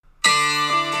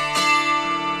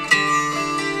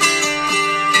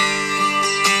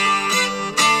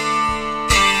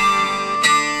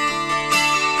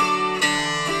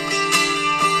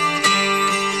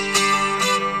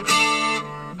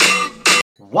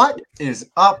What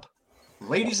is up,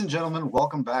 ladies and gentlemen?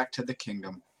 Welcome back to the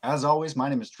kingdom. As always, my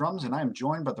name is Drums, and I am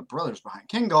joined by the brothers behind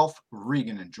King Golf,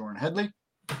 Regan and Jordan Headley.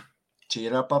 Tee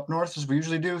it up north as we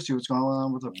usually do. See what's going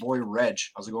on with the boy Reg.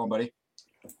 How's it going, buddy?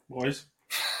 Boys,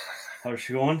 how's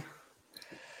she going?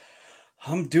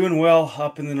 I'm doing well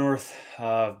up in the north.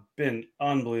 Been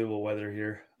unbelievable weather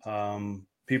here.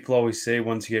 People always say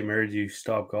once you get married, you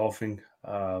stop golfing.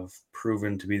 I've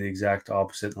proven to be the exact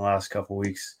opposite in the last couple of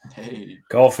weeks. Hey.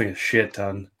 Golfing a shit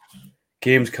ton.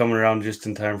 Games coming around just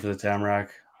in time for the Tamarack.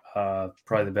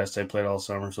 Probably the best I played all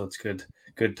summer, so it's good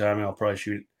timing. I'll probably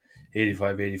shoot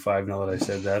 85 now that I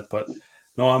said that. But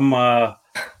no, I'm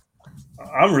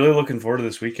really looking forward to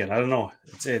this weekend. I don't know.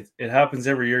 It happens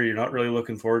every year. You're not really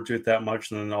looking forward to it that much,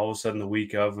 and then all of a sudden the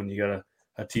week of when you got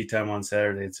a tee time on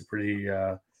Saturday, it's a pretty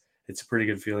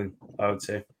good feeling, I would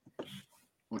say.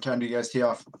 What time do you guys tee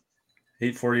off?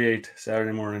 8:48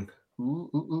 Saturday morning.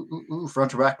 Ooh,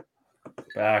 front or back?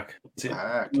 Back.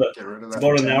 Back. Get rid of that. It's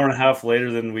about an hour and a half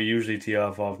later than we usually tee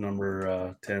off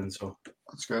number 10, so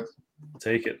that's good.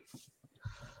 Take it.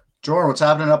 Jordan, what's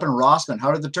happening up in Rossman?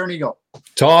 How did the tourney go?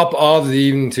 Top of the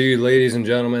evening to you, ladies and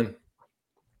gentlemen.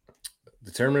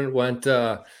 The tournament went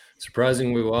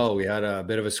surprisingly well. We had a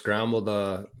bit of a scramble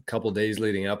the couple days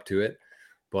leading up to it,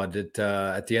 but at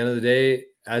the end of the day,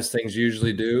 as things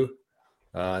usually do,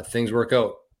 things work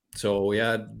out. So we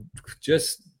had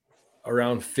just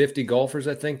around 50 golfers,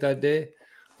 I think, that day,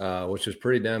 which was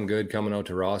pretty damn good coming out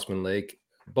to Rossman Lake.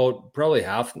 About probably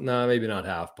half, maybe not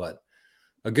half, but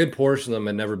a good portion of them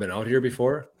had never been out here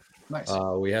before. Nice.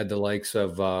 We had the likes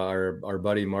of our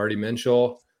buddy Marty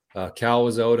Minshall. Cal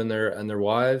was out and their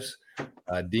wives.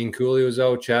 Dean Cooley was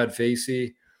out, Chad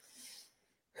Facey,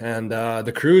 and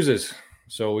the Cruises.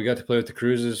 So we got to play with the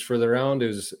Cruises for the round. It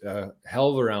was a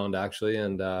hell of a round, actually,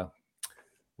 and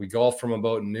we golfed from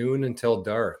about noon until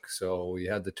dark. So we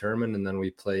had the tournament, and then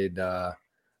we played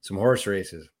some horse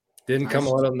races. Didn't come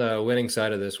out on the winning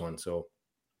side of this one, so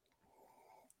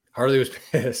Harley was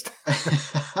pissed.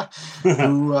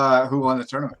 Who won the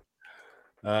tournament?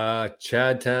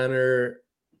 Chad Tanner,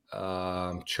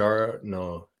 Charles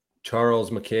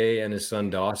McKay and his son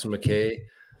Dawson McKay,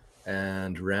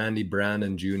 and Randy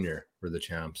Brandon Jr. were the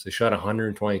champs. They shot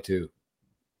 122.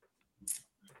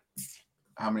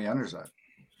 How many unders that?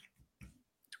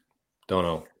 Don't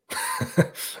know.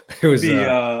 It was it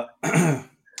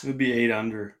would be 8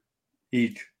 under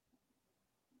each,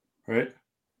 right?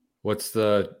 What's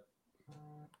the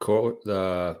quote?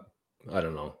 I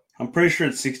don't know. I'm pretty sure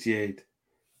it's 68.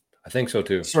 I think so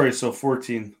too. Sorry, so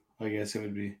 14. I guess it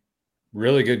would be.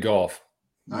 Really good golf.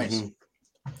 Nice.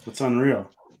 It's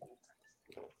unreal.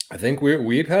 I think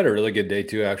we've had a really good day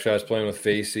too. Actually, I was playing with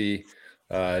Facey,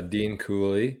 Dean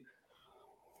Cooley,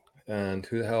 and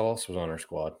who the hell else was on our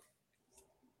squad?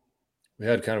 We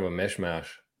had kind of a mishmash.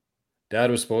 Doug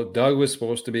was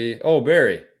supposed to be. Oh,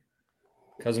 Barry.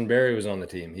 Cousin Barry was on the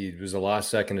team. He was the last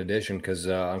second addition because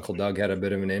Uncle Doug had a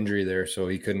bit of an injury there, so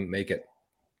he couldn't make it.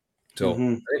 So I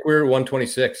think we were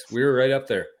 126. We were right up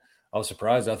there. I was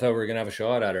surprised. I thought we were going to have a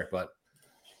shot at her, but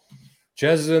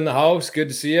Ches is in the house. Good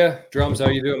to see you. Drums, how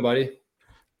you doing, buddy?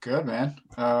 Good, man.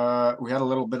 We had a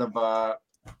little bit of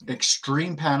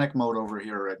extreme panic mode over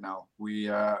here right now. We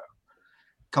a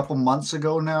couple months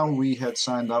ago now, we had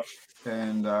signed up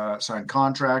and signed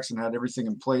contracts and had everything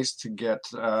in place to get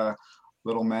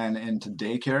little man into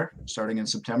daycare starting in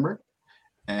September.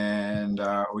 And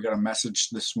we got a message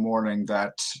this morning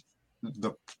that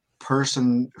the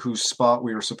person whose spot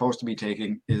we were supposed to be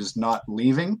taking is not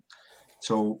leaving.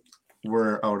 So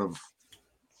we're out of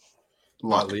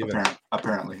luck,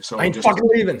 apparently. So I ain't fucking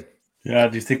leaving. Yeah,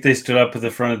 do you think they stood up at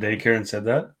the front of daycare and said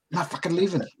that? Not fucking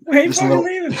leaving. We ain't fucking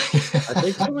leaving. I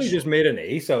think somebody just made an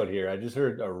ace out here. I just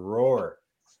heard a roar.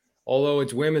 Although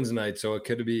it's women's night, so it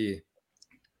could be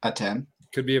a 10.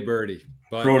 Could be a birdie.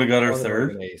 But Rhoda got her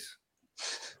third. Ace.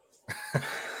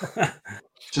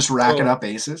 Just racking up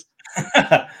aces.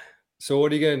 So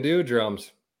what are you gonna do,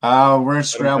 Drums? We're in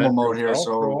scramble mode here,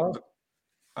 so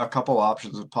a couple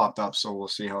options have popped up, so we'll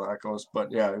see how that goes.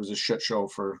 But yeah, it was a shit show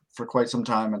for quite some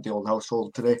time at the old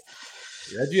household today.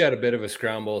 You had a bit of a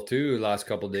scramble too last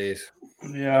couple of days.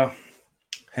 Yeah,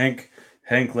 Hank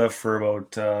left for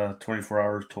about 24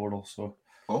 hours total, so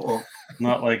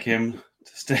not like him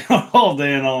to stay out all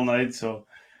day and all night. So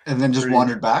and then just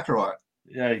wandered back or what?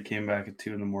 Yeah, he came back at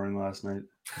 2 a.m. last night.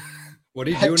 What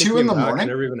did he do? At 2 a.m? I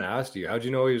never even asked you. How'd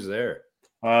you know he was there?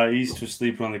 He's just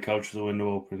sleeping on the couch with the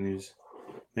window open. He's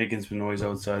making some noise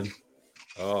outside.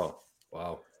 Oh,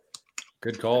 wow.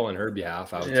 Good call on her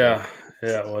behalf. Yeah,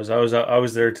 it was. I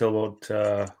was there till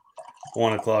about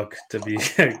 1 o'clock. To be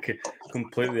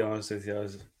completely honest with you,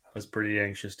 was pretty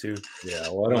anxious too. Yeah,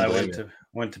 well, When I I don't blame you.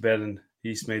 went to bed and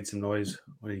East made some noise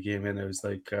when he came in. It was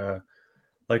like a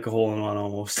hole in one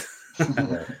almost.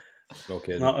 Yeah, no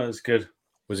kidding. No, it was good.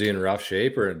 Was he in rough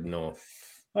shape or no?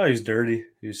 Oh, he's dirty.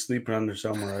 He was sleeping under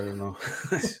somewhere. I don't know.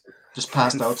 Just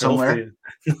passed out Filthy. somewhere.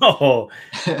 No,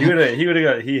 he would have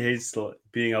got. He hates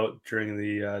being out during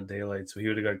the daylight, so he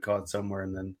would have got caught somewhere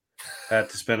and then had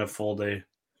to spend a full day.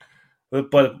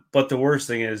 But the worst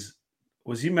thing is,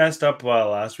 was he messed up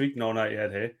last week? No, not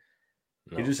yet. Hey,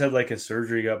 No. he just had like a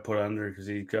surgery got put under because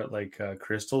he got like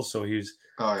crystals, so he was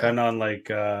Oh, yeah. kind of on like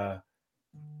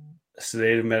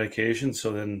sedative medication.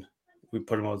 So then we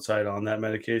put him outside on that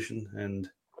medication, and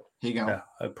He go.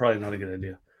 yeah, probably not a good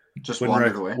idea. Just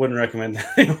wandered away. Wouldn't recommend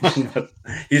anyone, but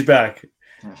he's back.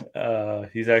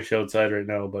 He's actually outside right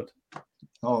now, but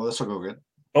Oh, this will go good.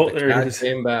 oh, The there cat it is.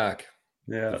 came back.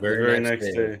 Yeah, the the very next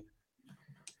day.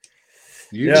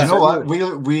 You Yeah. You know said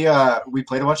what? We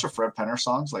played a bunch of Fred Penner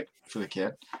songs like for the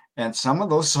kid, and some of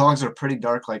those songs are pretty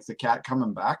dark. Like the cat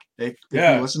coming back. If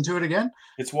Yeah. you listen to it again,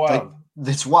 It's wild.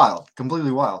 it's wild,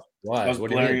 completely wild. Why? I was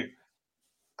What do you mean? blaring.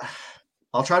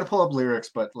 I'll try to pull up lyrics,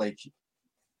 but like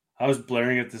I was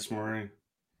blaring it this morning.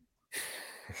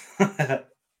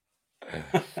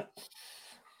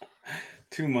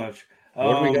 Too much.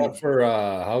 What do we got for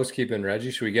housekeeping,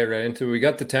 Reggie? Should we get right into it? We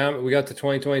got the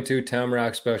 2022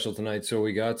 Tamarack special tonight. So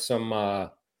we got some I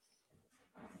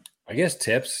guess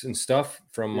tips and stuff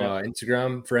from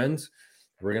Instagram friends.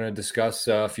 We're gonna discuss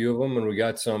a few of them, and we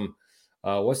got some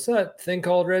what's that thing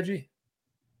called, Reggie?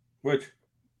 Which?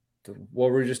 What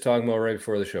we were just talking about right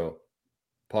before the show.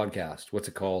 Podcast. What's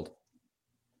it called?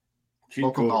 Cheat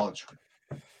local code. knowledge.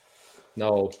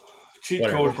 No. Cheat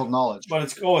Whatever. code. Local knowledge. But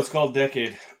it's called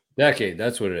Decade. Decade,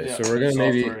 that's what it is. Yeah, So we're gonna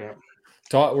maybe software,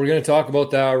 we're going to talk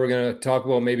about that. We're going to talk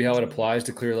about maybe how it applies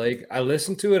to Clear Lake. I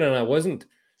listened to it and I wasn't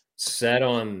set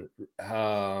on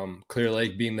Clear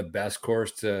Lake being the best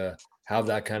course to have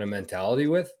that kind of mentality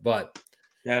with, but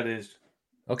yeah, it is.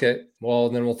 okay. Well,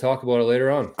 then we'll talk about it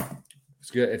later on. It's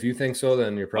good. If you think so,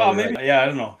 then you're Well, probably maybe. right. Yeah, I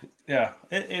don't know. Yeah,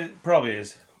 it probably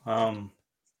is.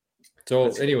 So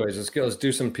anyways, let's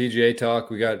do some PGA talk.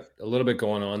 We got a little bit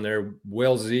going on there.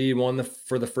 Will Z won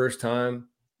for the first time.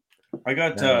 I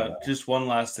got just one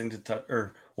last thing to touch,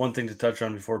 or one thing to touch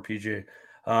on before PJ.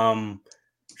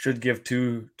 Should give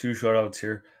two shout outs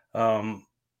here.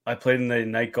 I played in the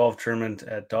night golf tournament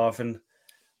at Dauphin.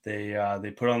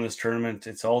 They put on this tournament.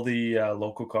 It's all the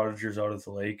local cottagers out of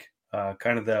the lake,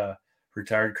 kind of the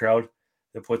retired crowd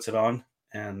that puts it on,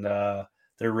 and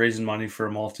they're raising money for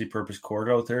a multi-purpose court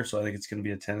out there. So I think it's going to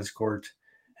be a tennis court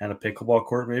and a pickleball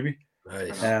court, maybe.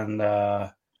 Nice. And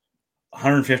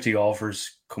 150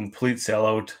 golfers, complete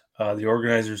sellout. The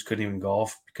organizers couldn't even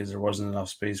golf because there wasn't enough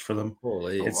space for them.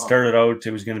 Holy. It started out,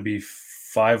 it was going to be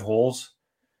 5 holes,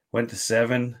 went to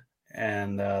 7,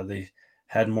 and they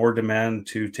had more demand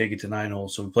to take it to 9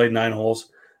 holes. So we played 9 holes.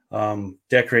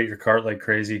 Decorate your cart like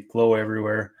crazy, glow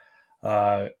everywhere.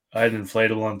 I had an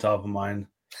inflatable on top of mine.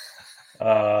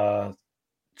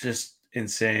 Just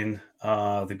insane.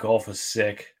 The golf was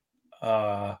sick.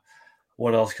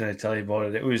 What else can I tell you about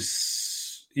it? It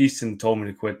was Easton told me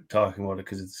to quit talking about it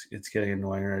because it's getting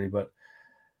annoying already. But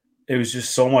it was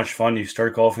just so much fun. You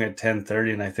start golfing at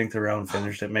 10:30, and I think the round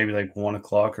finished at maybe like 1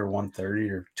 o'clock or 1:30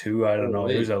 or 2. I don't know.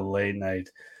 It was a late night.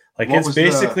 Like What it's was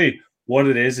basically what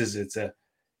it is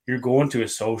you're going to a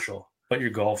social, but you're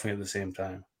golfing at the same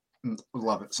time.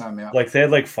 Love it. Sign me up. Like they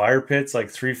had like fire pits, like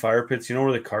 3 fire pits. You know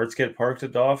where the carts get parked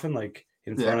at Dauphin, like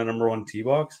in front of number 1 tee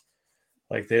box.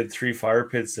 Like they had 3 fire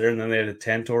pits there, and then they had a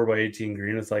 10 over by 18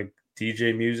 green with like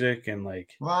DJ music and like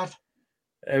What?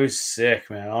 it was sick,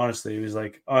 man. Honestly, it was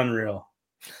like unreal.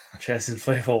 Chest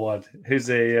inflatable one.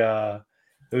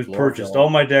 It was purchased. All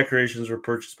my decorations were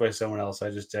purchased by someone else. I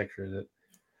just decorated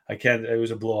it. It was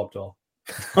a blow up doll.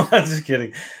 I'm just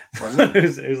kidding.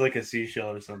 It was like a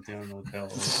seashell or something. I don't know what the hell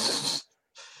it was.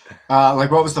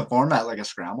 Like what was the format? Like a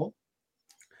scramble?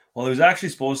 Well, it was actually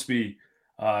supposed to be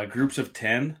groups of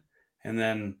 10 and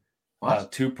then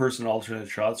 2-person alternate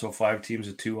shot. So 5 teams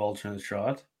of 2 alternate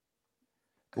shot.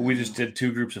 But we just did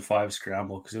 2 groups of 5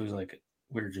 scramble because it was like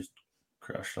we were just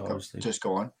crushed, obviously. Just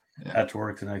going. Yeah. Had to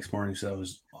work the next morning, so that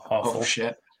was awful. Oh,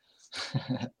 shit.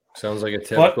 Sounds like a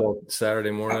typical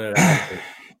Saturday morning.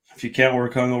 If you can't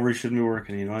work hungover, you shouldn't be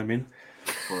working. You know what I mean?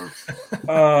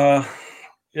 Or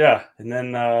Yeah. And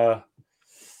then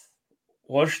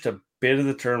watched a bit of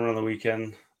the tournament on the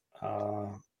weekend.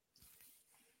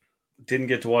 Didn't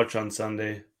get to watch on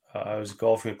Sunday. I was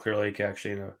golfing at Clear Lake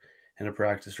actually in a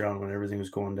practice round when everything was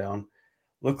going down.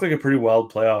 Looked like a pretty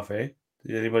wild playoff, eh?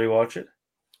 Did anybody watch it?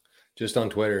 Just on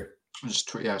Twitter.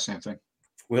 same thing.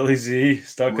 Willie Z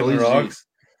stuck Willie in the Z. rocks.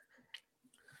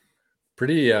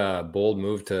 Pretty bold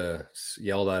move to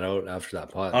yell that out after that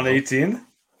putt. On no? 18?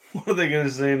 What are they going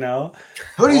to say now?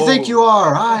 Who do you think you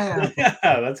are? I am. Yeah,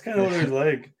 that's kind of what it was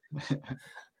like.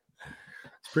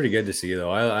 It's pretty good to see, though.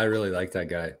 I really like that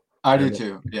guy. I do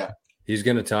too. Yeah. He's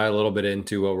going to tie a little bit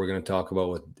into what we're going to talk about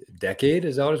with Decade.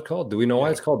 Is that what it's called? Do we know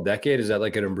why it's called Decade? Is that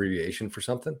like an abbreviation for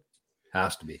something?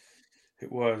 Has to be.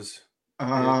 It was.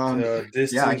 Yeah, I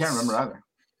Distance. can't remember either.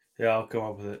 Yeah, I'll come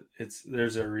up with it.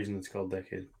 There's a reason it's called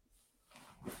Decade.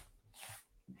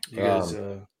 You guys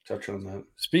touch on that.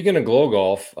 Speaking of Glow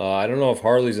Golf, I don't know if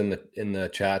Harley's in the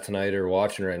chat tonight or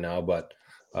watching right now, but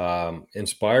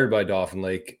inspired by Dauphin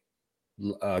Lake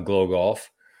Glow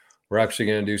Golf, we're actually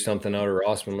going to do something out at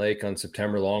Rossman Lake on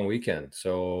September long weekend.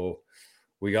 So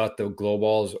we got the glow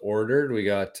balls ordered. We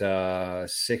got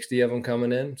 60 of them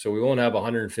coming in. So we won't have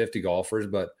 150 golfers,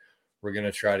 but we're going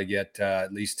to try to get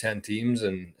at least 10 teams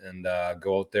and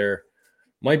go out there.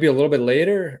 Might be a little bit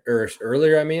later or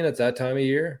earlier. I mean, at that time of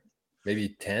year,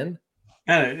 maybe 10.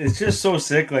 And it's just so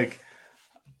sick. Like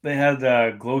they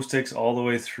had glow sticks all the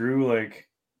way through. Like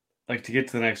to get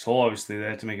to the next hole, obviously they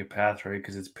had to make a path, right?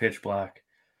 Because it's pitch black,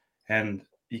 and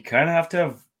you kind of have to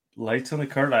have lights on the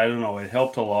cart. I don't know. It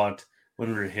helped a lot when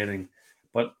we were hitting,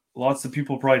 but lots of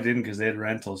people probably didn't because they had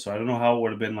rentals. So I don't know how it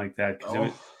would have been like that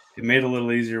because it made it a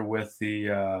little easier with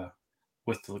the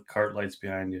cart lights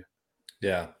behind you.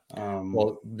 Yeah.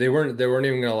 Well, they weren't even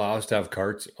going to allow us to have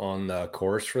carts on the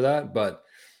course for that, but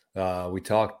we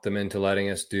talked them into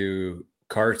letting us do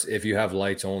carts if you have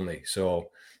lights only. So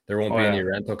there won't be any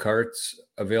rental carts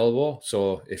available.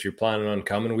 So if you're planning on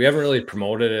coming, we haven't really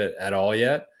promoted it at all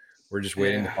yet. We're just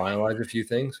waiting to finalize a few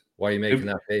things. Why are you making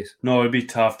that face? No, it'd be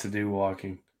tough to do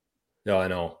walking. No, I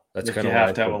know. That's kind of you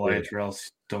have to have a light or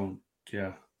else don't.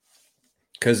 Yeah.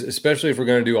 Because especially if we're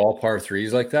going to do all par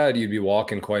threes like that, you'd be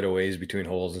walking quite a ways between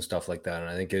holes and stuff like that. And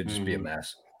I think it'd just be a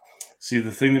mess. See,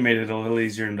 the thing that made it a little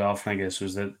easier in Dauphin, I guess,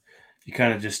 was that you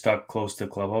kind of just stuck close to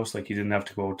the clubhouse. Like you didn't have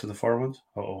to go out to the far ones.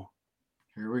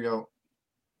 Here we go.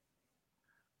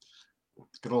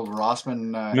 Good old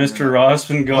Rossman. Mr.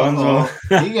 Rossman Gonzo.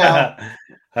 Yeah.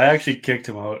 I actually kicked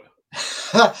him out.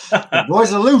 The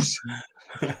boys are loose.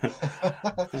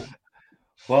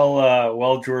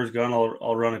 While George's gone,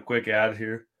 I'll run a quick ad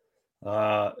here.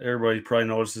 Everybody probably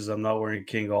notices I'm not wearing a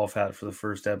King Golf hat for the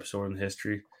first episode in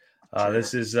history.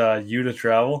 This is Uta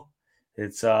Travel.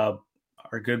 It's our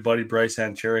good buddy Bryce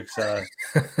Hancherik's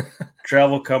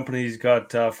travel company. He's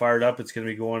got fired up. It's going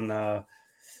to be going.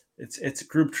 It's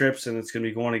group trips and it's going to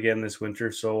be going again this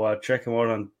winter. So check him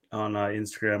out on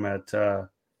Instagram at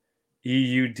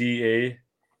EUDA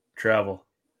Travel.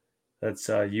 That's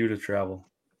Uta Travel.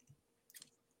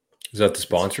 Is that the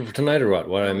sponsor for tonight or what?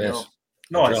 What did I miss?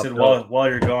 No, I said while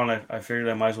you're gone, I figured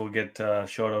I might as well get a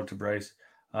shout out to Bryce.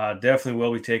 Definitely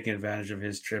will be taking advantage of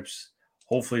his trips.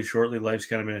 Hopefully shortly. Life's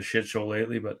kind of been a shit show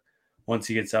lately, but once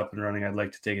he gets up and running, I'd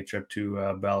like to take a trip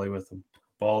to Bali with him.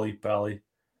 Bali.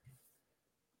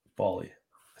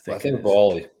 I think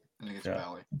Bali. I think it's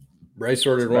Bali. Bryce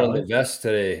ordered one of the vests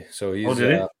today, so he's.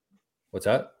 Did he? What's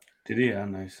that? Did he? Yeah,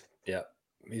 nice. Yeah,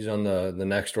 he's on the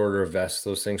next order of vests.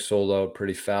 Those things sold out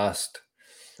pretty fast.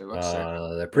 They look sick.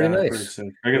 They're pretty nice.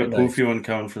 I got a poofy one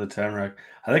coming for the Tamarack.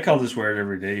 I think I'll just wear it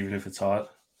every day, even if it's hot.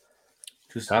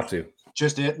 Just have to.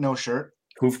 Just it, no shirt.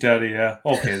 Poof daddy, yeah.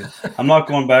 Okay, I'm not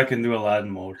going back into Aladdin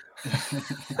mode.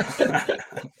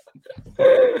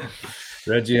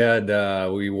 Reggie had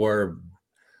we wore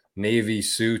navy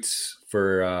suits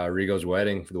for Rigo's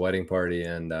wedding, for the wedding party,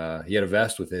 and he had a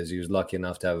vest with his. He was lucky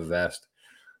enough to have a vest,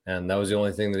 and that was the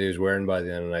only thing that he was wearing by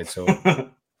the end of the night. So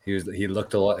he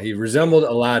looked a lot. He resembled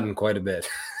Aladdin quite a bit,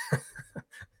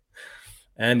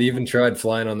 and even tried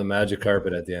flying on the magic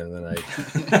carpet at the end of the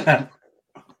night.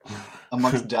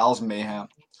 Amongst Dal's mayhem.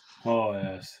 Oh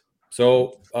yes.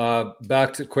 So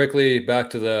back to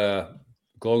the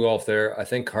Glow Golf there. I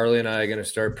think Harley and I are going to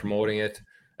start promoting it,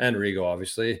 and Rigo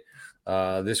obviously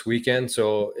this weekend.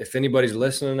 So if anybody's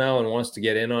listening now and wants to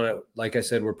get in on it, like I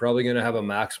said, we're probably going to have a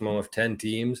maximum of 10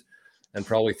 teams, and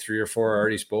probably 3 or 4 are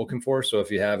already spoken for. So if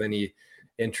you have any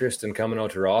interest in coming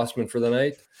out to Rossman for the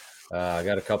night, I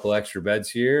got a couple extra beds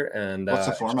here, and what's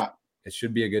the format? It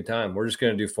should be a good time. We're just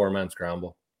going to do 4-man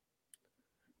scramble.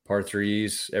 Par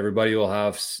threes. Everybody will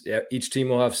have, each team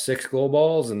will have 6 glow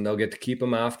balls, and they'll get to keep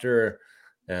them after.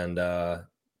 And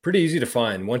pretty easy to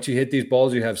find. Once you hit these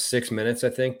balls, you have 6 minutes, I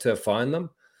think, to find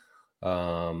them.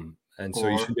 And so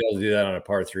you should be able to do that on a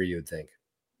par 3, you would think.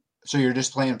 So you're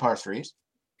just playing par 3s?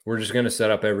 We're just going to set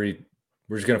up we're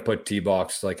just going to put tee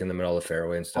box like in the middle of the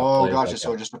fairway and stuff. Oh, gotcha.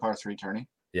 So just a par 3 tourney?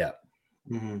 Yeah.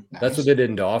 Mm-hmm. Nice. That's what they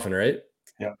did in Dauphin, right?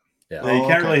 Yeah. Yeah. Yeah, you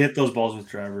can't okay. really hit those balls with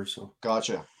drivers. So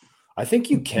Gotcha. I think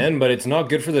you can, but it's not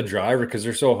good for the driver because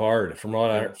they're so hard. From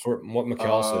what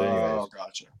Mikkel said, anyways. Oh,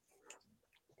 gotcha.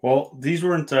 well, these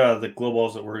weren't the glow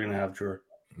balls that we're gonna have, Drew.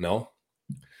 No.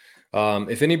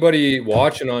 If anybody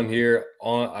watching on here,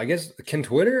 I guess can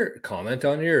Twitter comment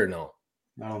on here or no?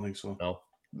 I don't think so. No.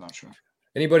 I'm not sure.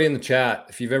 Anybody in the chat,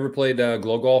 if you've ever played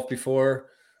glow golf before,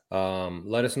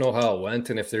 let us know how it went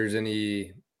and if there's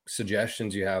any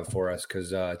suggestions you have for us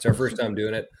because it's our first time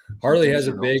doing it. Harley has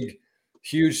a big,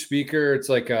 huge speaker. It's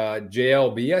like a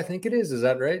JLB, I think it is. Is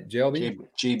that right? JLB?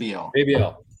 JBL.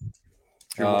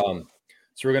 JBL.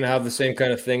 So we're going to have the same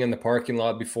kind of thing in the parking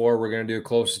lot before. We're going to do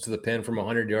closest to the pin from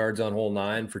 100 yards on hole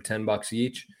 9 for $10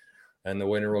 each. And the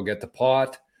winner will get the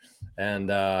pot. And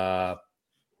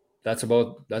that's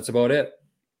about it.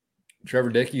 Trevor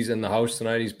Dickey's in the house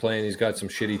tonight. He's playing. He's got some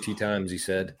shitty tee times, he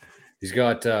said. He's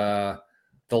got the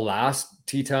last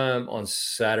tee time on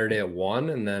Saturday at 1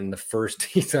 and then the first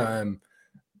tee time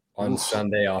on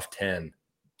Sunday off 10.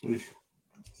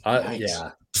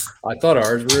 Yeah. I thought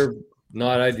ours were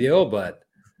not ideal, but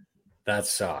that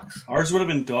sucks. Ours would have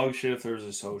been dog shit if there was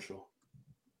a social.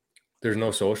 There's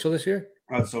no social this year?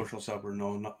 Not social supper.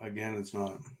 No, again, it's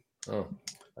not. Oh,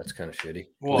 that's kind of shitty.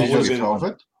 Well, Did it you would get have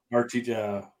been COVID? our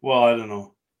teacher. Well, I don't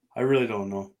know. I really don't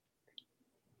know.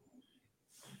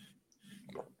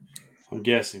 I'm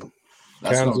guessing.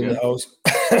 That's no Cam's in the good.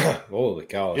 house. Holy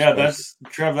cow. Yeah, that's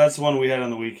Trev. That's the one we had on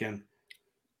the weekend.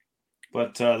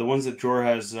 But the ones that Jor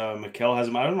has, Mikkel has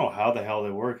them. I don't know how the hell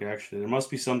they work. Actually, there must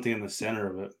be something in the center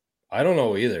of it. I don't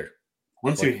know either.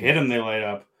 Once you hit them, they light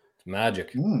up. It's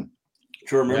magic.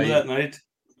 Jor, remember Right. that night?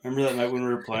 Remember that night when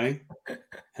we were playing,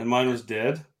 and mine was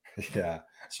dead. Yeah.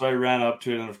 So I ran up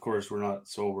to it, and of course we're not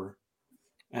sober.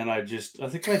 And I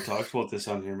think I talked about this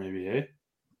on here, maybe, eh?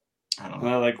 I don't And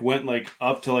know. I went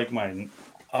up to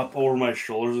up over my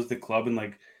shoulders with the club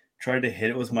and tried to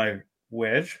hit it with my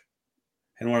wedge.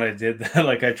 And when I did that,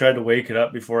 I tried to wake it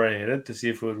up before I hit it to see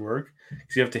if it would work.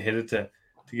 Because you have to hit it to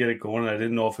get it going. And I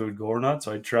didn't know if it would go or not,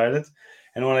 so I tried it.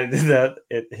 And when I did that,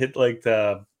 it hit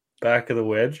the back of the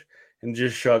wedge and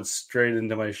just shot straight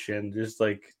into my shin, just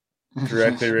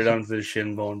directly right onto the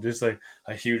shin bone, just a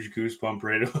huge goosebump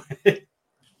right away.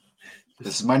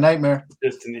 This is my nightmare.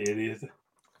 Just an idiot.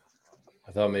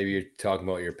 I thought maybe you're talking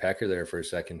about your pecker there for a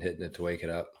second, hitting it to wake it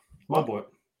up. Oh boy.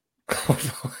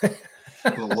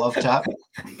 The love tap.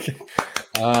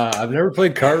 I've never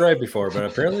played Cartwright before, but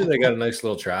apparently they got a nice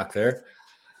little track there.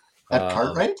 At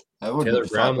Cartwright? That would Taylor be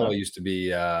fun. Bramwell used to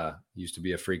be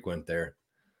a frequent there.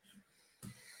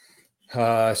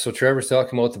 So Trevor's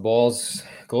talking about the balls,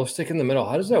 glow stick in the middle.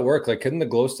 How does that work? Couldn't the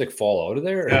glow stick fall out of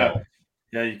there? Or Yeah. no?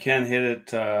 Yeah, you can't hit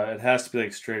it. It has to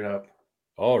be straight up.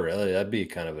 Oh, really? That'd be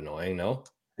kind of annoying, no?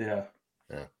 Yeah.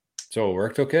 So it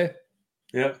worked okay?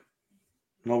 Yep.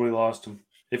 Nobody lost them.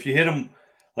 If you hit them,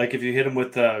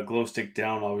 with the glow stick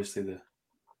down, obviously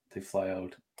they fly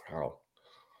out. Oh.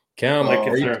 Cam,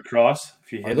 If they're across,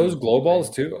 if you hit are those them, glow balls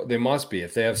too? They must be.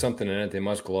 If they have something in it, they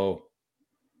must glow.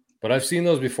 But I've seen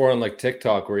those before on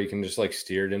TikTok where you can just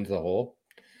steer it into the hole.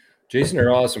 Jason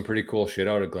Earl has some pretty cool shit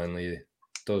out of Glenlee.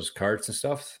 Those carts and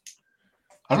stuff.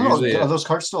 I don't know. Usually, Are those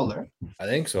carts still there? I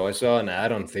think so. I saw an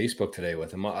ad on Facebook today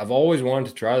with them. I've always wanted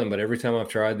to try them, but every time I've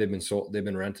tried, they've been sold. They've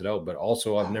been rented out. But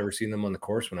also, I've never seen them on the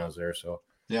course when I was there. So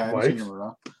Yeah, I haven't seen them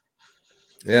around.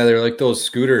 yeah, they're like those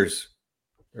scooters.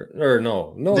 Or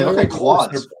no, They look like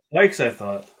quads. They're bikes, I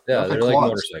thought. Yeah, They're they're like like quads.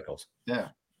 motorcycles. Yeah.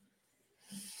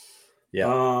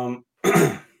 Yeah.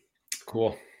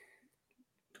 Cool.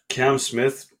 Cam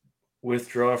Smith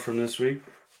withdraw from this week.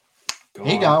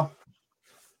 Hey, now.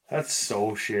 That's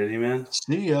so shitty, man.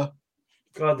 See ya.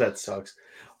 God, that sucks.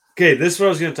 Okay, this is what I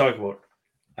was going to talk about.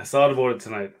 I thought about it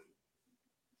tonight.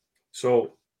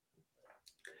 So,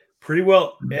 pretty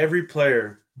well every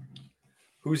player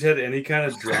who's had any kind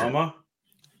of drama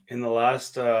in the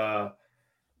last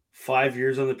 5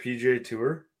 years on the PGA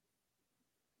Tour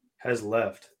has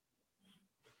left.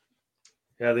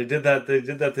 Yeah, they did that. They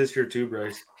did that this year too,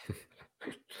 Bryce.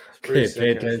 Okay,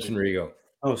 pay attention, Rigo.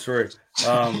 Oh, sorry.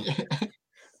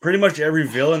 Pretty much every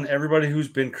villain, everybody who's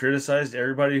been criticized,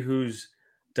 everybody who's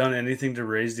done anything to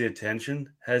raise the attention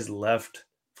has left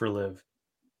for Live.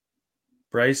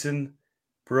 Bryson,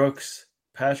 Brooks,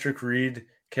 Patrick Reed,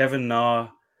 Kevin Na,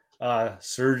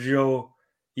 Sergio,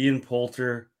 Ian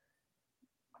Poulter,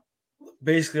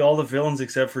 basically all the villains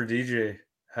except for DJ.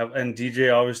 And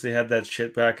DJ obviously had that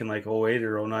shit back in 08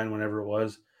 or 09, whenever it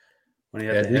was. When he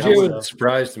had the DJ would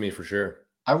surprise to me for sure.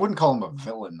 I wouldn't call him a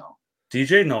villain, though.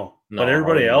 DJ, no. But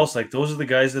everybody else, those are the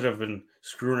guys that have been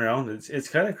screwing around. It's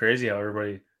kind of crazy how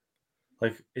everybody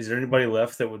Like, is there anybody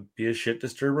left that would be a shit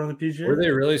disturber on the PGA? Were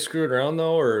they really screwed around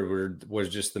though, or was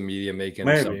just the media making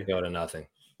Maybe. something out of nothing?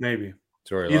 Maybe.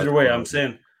 Sorry. Either way, I'm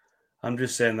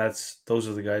just saying those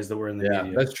are the guys that were in the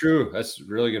media. That's true. That's a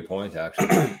really good point, actually.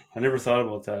 I never thought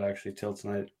about that actually till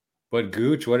tonight. But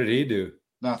Gooch, what did he do?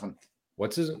 Nothing.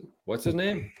 What's his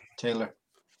name? Taylor.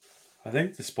 I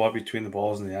think the spot between the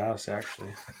balls and the ass,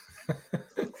 actually.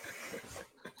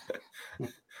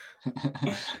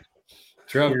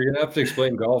 Trev, you're gonna have to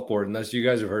explain golf board unless you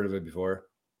guys have heard of it before.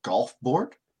 Golf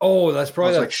board? Oh, that's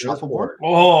probably It's that like shuffleboard.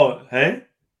 Oh, hey?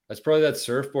 That's probably that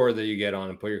surfboard that you get on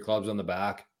and put your clubs on the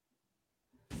back.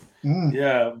 Mm.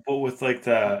 Yeah, but with like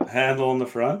the handle in the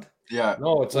front. Yeah.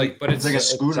 No, it's like, but it's like a it's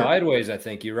scooter. sideways. I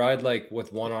think you ride like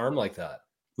with one arm like that.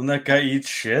 When that guy eats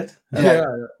shit. Yeah.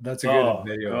 That's a good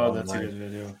video. Oh, that's a online. good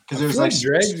video. Because it was I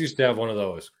feel like Dregs used to have one of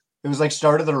those. it was like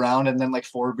start of the round and then like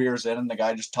 4 beers in and the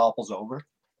guy just topples over.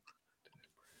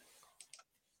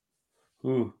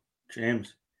 Ooh,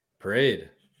 James. Parade.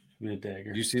 Give me a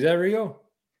dagger. Did you see that, Rigo?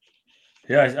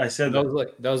 Yeah, I said That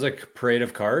that. was like a parade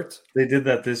of carts. They did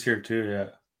that this year too, yeah.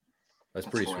 That's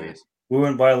pretty sweet. hilarious. We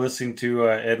went by listening to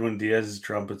Edwin Diaz's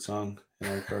trumpet song in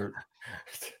our cart.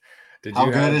 Did How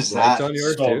you good have is lights that? on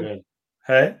yours So too? good.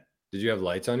 Hey? Did you have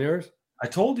lights on yours? I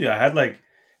told you I had like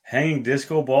hanging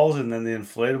disco balls and then the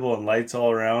inflatable and lights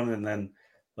all around, and then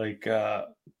like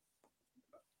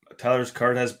Tyler's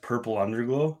cart has purple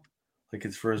underglow. Like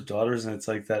it's for his daughters, and it's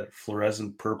like that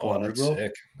fluorescent purple That's underglow.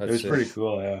 sick. It was pretty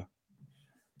cool, yeah.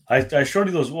 I showed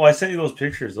you those. Well, I sent you those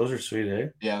pictures. Those are sweet, eh?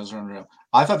 Yeah, it was unreal.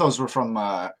 I thought those were from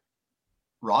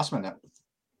Rossman at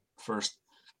first.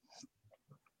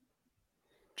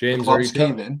 James, Clubs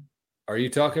came in. are you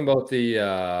talking about the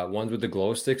ones with the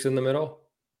glow sticks in the middle?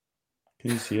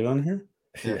 Can you see it on here?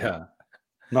 Yeah.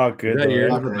 Not Is good. that Though,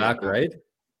 yours eh? in the back, right?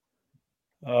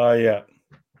 Yeah.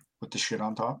 With the shit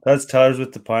on top. That's Tyler's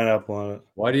with the pineapple on it.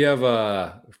 Why do you have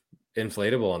a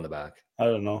inflatable on the back? I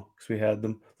don't know, because we had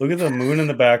them. Look at the moon in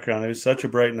the background. It was such a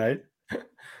bright night.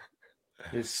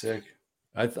 It's sick.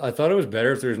 I thought it was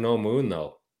better if there's no moon,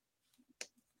 though.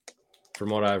 From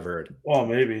what I've heard. Well,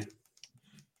 maybe.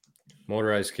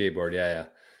 Motorized skateboard, yeah.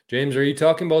 James, are you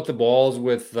talking about the balls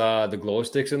with the glow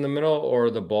sticks in the middle, or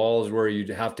the balls where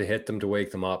you have to hit them to wake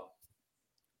them up?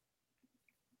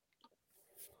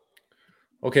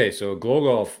 Okay, so glow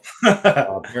golf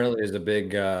apparently is a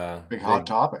big hot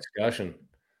topic. discussion.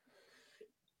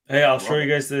 Hey, I'll show you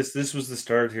guys this. This was the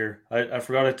start here. I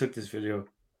forgot I took this video.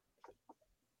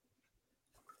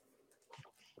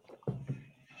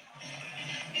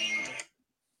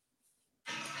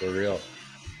 For real.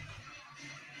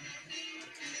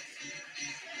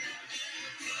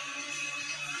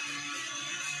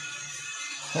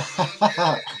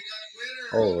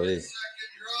 Holy.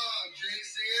 Second draw,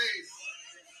 JCA's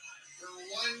for $100.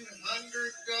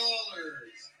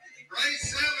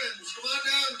 Bryce Evans, come on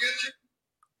down, get your.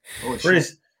 Holy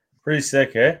shit. Pretty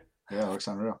sick, eh? Yeah, it looks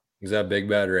unreal. Is that Big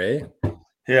Bad Ray?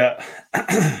 Yeah.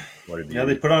 What a Yeah,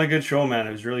 they put on a good show, man.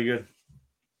 It was really good.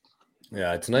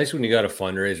 Yeah, it's nice when you got a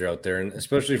fundraiser out there, and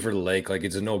especially for the lake. Like,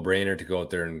 it's a no-brainer to go out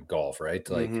there and golf, right?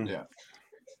 Like, Mhm. Yeah.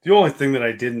 The only thing that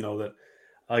I didn't know that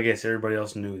I guess everybody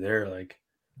else knew there, like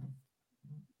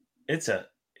it's a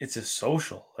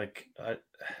social. Like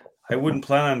I wouldn't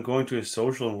plan on going to a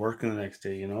social and working the next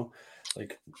day, you know?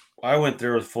 Like I went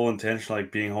there with full intention,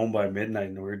 like being home by midnight,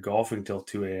 and we were golfing till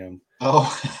 2 a.m. Oh.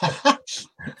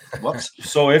 Whoops.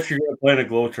 So if you're gonna play in a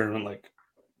glow tournament, like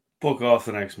book off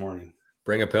the next morning.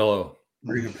 bring a pillow.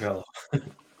 Bring a pillow. All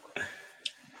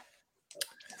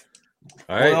What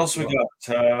right. else we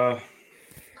got?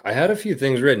 I had a few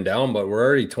things written down, but we're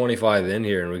already 25 in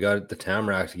here, and we got the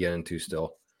Tamarack to get into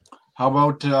still. How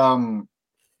about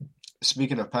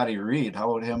speaking of Patty Reed,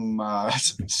 how about him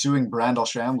suing Brandel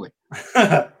Chambly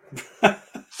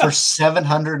for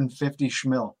 750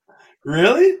 schmil?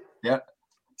 Really? Yeah.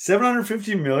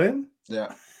 750 million?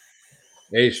 Yeah.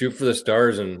 Hey, shoot for the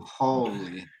stars and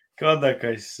Holy. God, that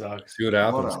guy sucks. see what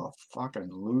What happens. a fucking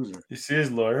loser. You see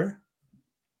his lawyer?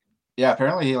 Yeah,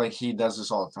 apparently he does this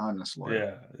all the time, this lawyer.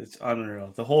 Yeah, it's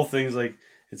unreal. The whole thing's like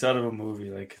it's out of a movie.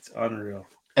 Like it's unreal.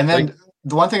 And then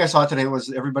the one thing I saw today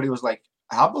was everybody was like,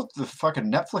 how about the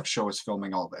fucking Netflix show is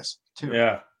filming all this too?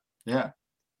 Yeah. Yeah.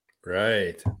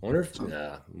 Right. I wonder if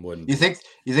wouldn't. You think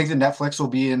the Netflix will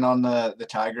be in on the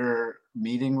Tiger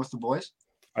meeting with the boys?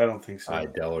 I don't think so. I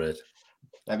doubt it.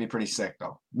 That'd be pretty sick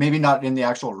though. Maybe not in the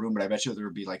actual room, but I bet you there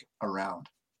would be like around.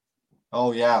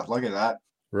 Oh yeah, look at that.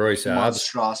 Roy Sabs.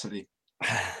 Monstrosity.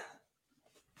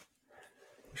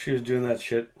 She was doing that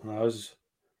shit when I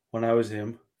was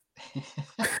him.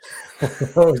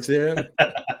 Oh, it's him.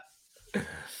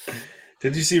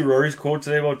 Did you see Rory's quote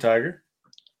today about Tiger?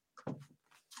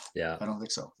 Yeah, I don't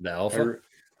think so. the I, Alpha. re-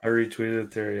 I retweeted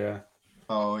it there. Yeah.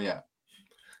 Oh yeah,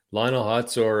 Lionel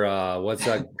Hutz or what's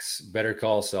that? Better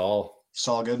Call Saul.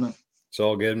 Saul Goodman.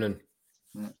 Saul Goodman.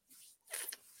 I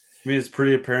mean, it's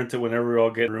pretty apparent that whenever we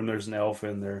all get in a room, there's an alpha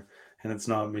in there, and it's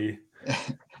not me.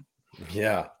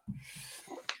 Yeah.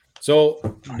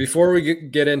 So before we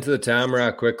get into the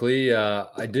Tamarack quickly,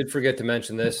 I did forget to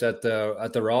mention this at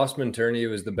the Rossman tourney. It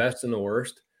was the best and the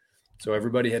worst. So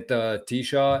everybody hit the tee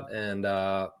shot and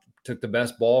took the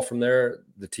best ball from there.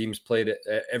 The teams played it.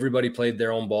 Everybody played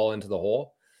their own ball into the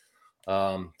hole.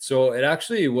 So it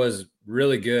actually was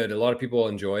really good. A lot of people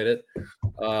enjoyed it.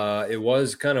 It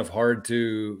was kind of hard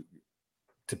to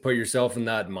put yourself in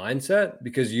that mindset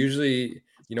because usually,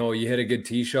 you hit a good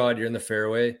tee shot, you're in the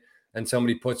fairway, and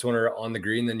somebody puts one on the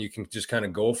green, then you can just kind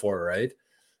of go for it, right?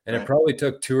 And Right. It probably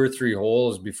took 2 or 3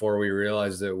 holes before we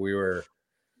realized that we were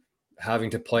having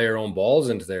to play our own balls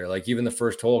into there. Like even the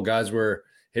first hole, guys were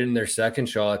hitting their second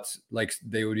shots like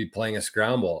they would be playing a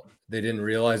scramble. They didn't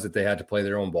realize that they had to play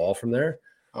their own ball from there.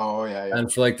 Oh yeah, yeah.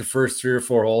 And for like the first 3 or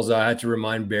 4 holes, I had to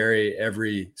remind Barry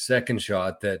every second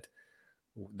shot that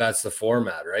that's the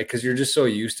format, right? Because you're just so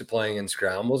used to playing in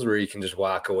scrambles where you can just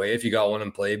whack away if you got one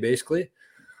in play, basically.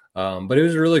 But it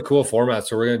was a really cool format,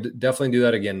 so we're going to definitely do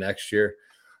that again next year,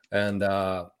 and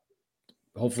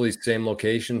hopefully same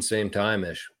location, same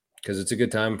time-ish, because it's a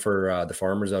good time for the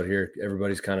farmers out here.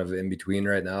 Everybody's kind of in between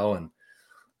right now, and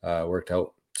worked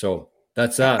out. So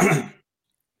that's that.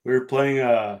 We were playing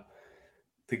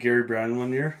the Gary Brand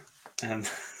one year, and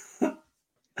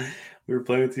we were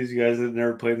playing with these guys that had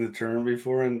never played in the tournament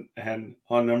before, and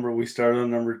we started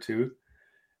on number 2,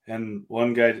 and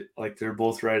one guy, like they're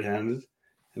both right-handed,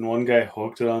 and one guy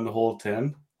hooked it on the hole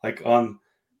 10, like on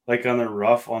the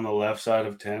rough on the left side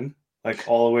of 10, like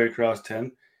all the way across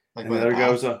 10, Like and the other guy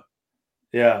was on,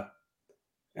 yeah,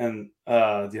 and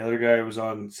the other guy was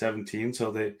on 17,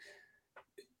 so they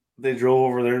drove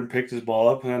over there and picked his ball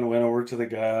up and then went over to the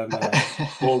guy on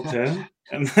hole 10.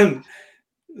 And then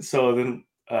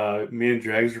me and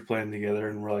Drags were playing together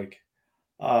and we're like,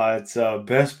 it's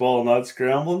best ball, not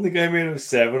scramble. And the guy made a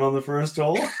 7 on the first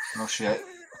hole. Oh shit.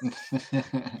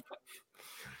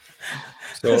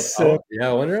 So yeah,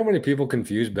 I wonder how many people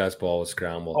confuse best ball with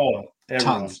scramble. Oh,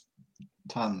 everyone.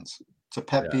 Tons. It's a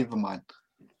pet peeve of mine.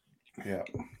 Yeah.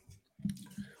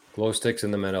 Glow sticks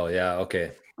in the middle. Yeah,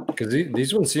 okay. Because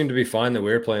these ones seem to be fine that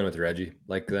we were playing with Reggie,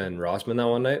 like then Rossman that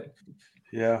one night.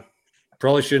 Yeah.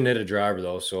 Probably shouldn't hit a driver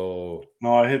though. So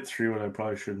No, I hit 3 when I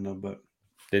probably shouldn't have, but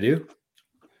did you?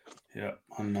 yeah,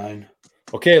 on 9.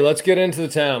 Okay, let's get into the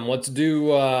TAM. Let's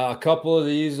do a couple of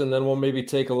these, and then we'll maybe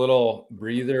take a little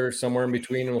breather somewhere in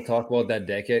between, and we'll talk about that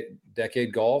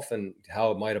decade golf and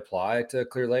how it might apply to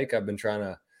Clear Lake. I've been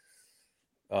trying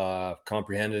to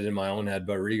comprehend it in my own head,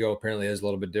 but Rigo apparently has a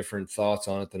little bit different thoughts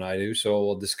on it than I do. So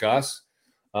we'll discuss.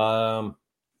 Do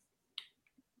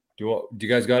you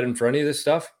guys got it in front of you, this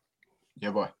stuff?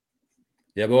 Yeah, boy.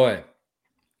 Yeah, boy.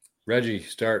 Reggie,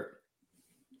 start.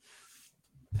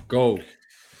 Go.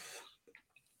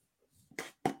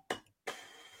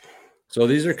 So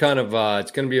these are kind of,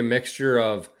 it's going to be a mixture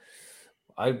of,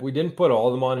 we didn't put all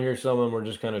of them on here. Some of them were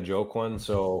just kind of joke ones.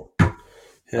 So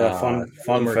yeah,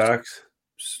 fun facts.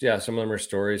 Yeah, some of them are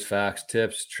stories, facts,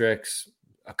 tips, tricks.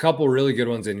 A couple really good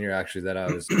ones in here actually that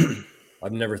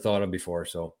I've never thought of before.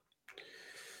 So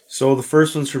the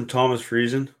first one's from Thomas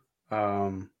Friesen.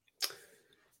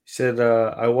 He said,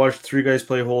 I watched 3 guys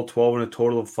play hole 12 in a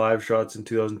total of 5 shots in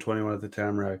 2021 at the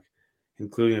Tamarack,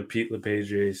 including a Pete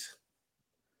LePage ace.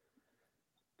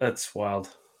 That's wild.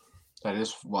 That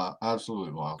is wild.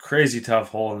 Absolutely wild. Crazy tough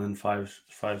hole and then five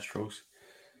strokes.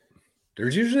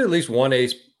 There's usually at least one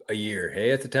ace a year,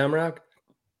 hey, at the Tamarack?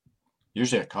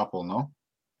 Usually a couple, no?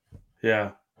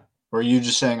 Yeah. Or are you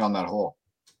just saying on that hole?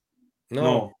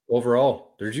 No.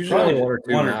 Overall. There's usually only one or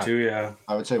two. One or two, yeah.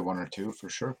 I would say 1 or 2 for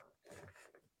sure.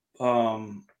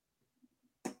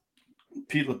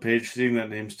 Pete LePage, seeing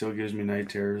that name still gives me night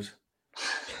terrors.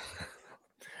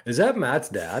 Is that Matt's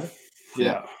dad?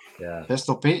 Yeah. Yeah.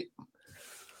 Pistol Pete.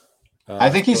 I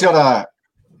think he's got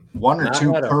 1 or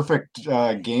 2 perfect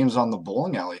games on the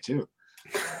bowling alley too.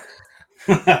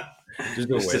 Just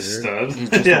a stud. He's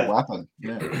just a weapon.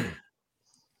 Yeah.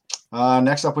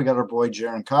 Next up, we got our boy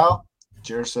Jaron Kyle.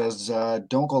 Jared says,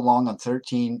 don't go long on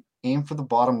 13. Aim for the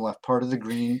bottom left part of the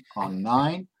green on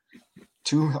 9.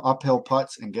 2 uphill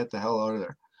putts and get the hell out of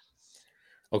there.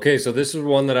 Okay, so this is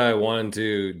one that I wanted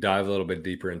to dive a little bit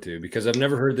deeper into because I've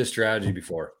never heard this strategy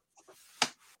before.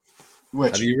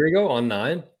 Which? Have you, Rigo, on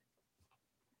 9?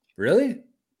 Really?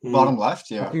 Bottom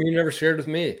left, yeah. How come you never shared with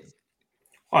me?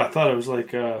 Oh, I thought it was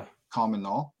like common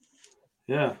null.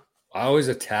 Yeah. I always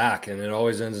attack, and it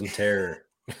always ends in terror.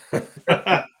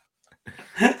 I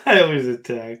always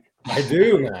attack. I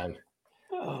do, man.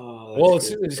 Oh, Well, that's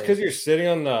it's good because stuff. you're sitting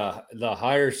on the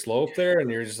higher slope there, and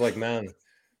you're just like, man,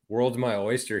 world's my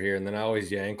oyster here. And then I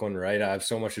always yank one right. I have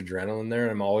so much adrenaline there,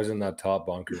 and I'm always in that top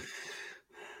bunker.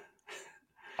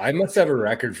 I must have a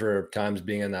record for times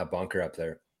being in that bunker up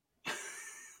there.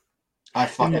 I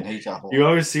fucking hate that hole. You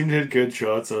always seem to hit good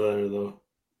shots out of there, though.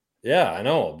 Yeah, I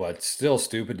know, but still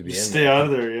stupid to be Just in stay there. out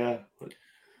of there, yeah.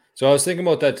 So I was thinking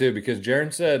about that too, because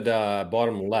Jaron said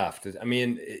bottom left. I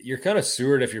mean, you're kind of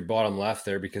sewered if you're bottom left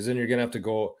there, because then you're gonna have to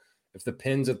go. If the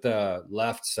pin's at the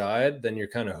left side, then you're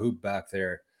kind of hooped back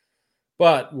there.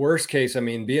 But worst case, I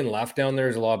mean, being left down there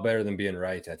is a lot better than being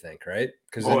right, I think, right?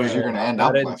 Because Oh, then yeah. You're gonna end that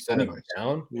up end's left kind of anyways.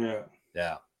 down. Yeah.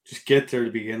 Yeah. Just get there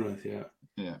to begin with, yeah.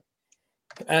 Yeah.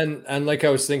 And like I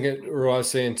was thinking, or I was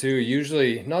saying too,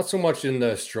 usually not so much in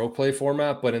the stroke play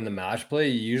format, but in the match play,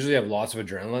 you usually have lots of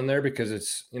adrenaline there because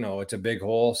it's, it's a big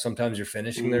hole. Sometimes you're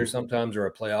finishing there, sometimes or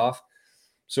a playoff.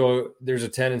 So there's a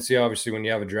tendency, obviously, when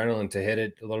you have adrenaline to hit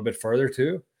it a little bit further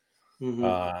too.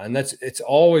 Mhm. And it's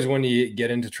always when you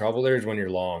get into trouble there is when you're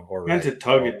long or And right. to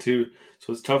tug it too.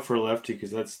 So it's tough for a lefty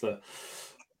because that's to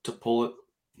pull it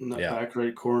in that Yeah. back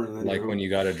right corner. And then Like when you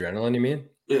got adrenaline, you mean?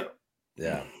 Yeah.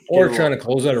 Yeah. Get Or it trying all. to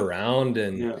close out a round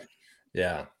and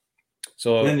Yeah.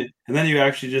 So And then you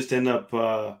actually just end up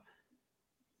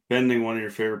bending one of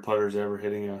your favorite putters ever,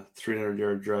 hitting a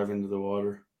 300-yard drive into the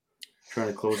water, trying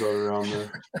to close out around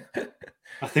there.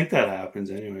 I think that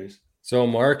happens anyways. So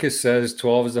Marcus says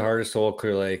 12 is the hardest hole,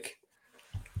 Clear Lake.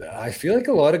 I feel like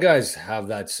a lot of guys have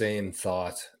that same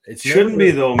thought. It shouldn't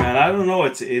be though, man. I don't know.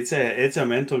 It's a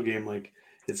mental game. Like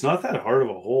it's not that hard of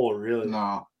a hole, really.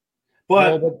 No.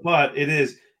 But it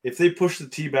is. If they push the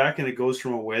tee back and it goes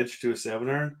from a wedge to a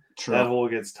 7-iron, True. that hole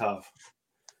gets tough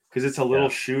because it's a little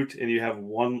shoot and you have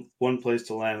one place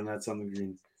to land, and that's on the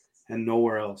green and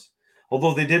nowhere else.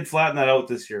 Although they did flatten that out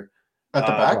this year. At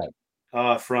the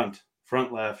back? Front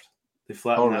left. They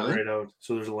flattened that really? right out.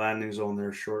 So there's a landing zone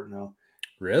there short now.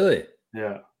 Really?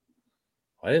 Yeah.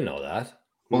 I didn't know that.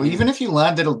 Well, even if you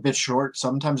landed a bit short,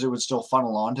 sometimes it would still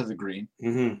funnel onto the green,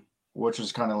 which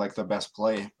is kind of like the best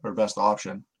play or best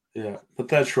option. Yeah, but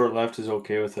that short left is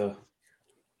okay with a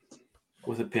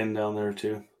pin down there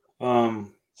too.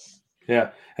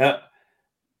 Yeah.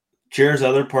 Jared's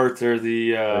other part there,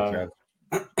 the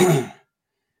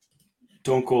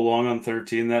don't go long on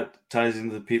 13. That ties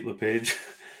into the Pete LePage.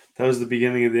 That was the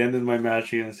beginning of the end of my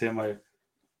match against him. I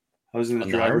was in the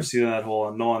driver's seat on that hole.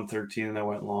 On 13, and I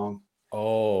went long.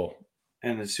 Oh.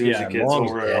 And as soon as it gets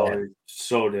over it, it's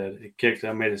so dead. It kicked.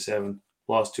 I made a 7.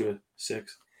 Lost to a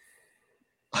 6.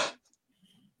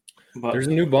 But there's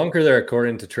a new bunker there,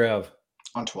 according to Trev.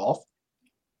 On 12?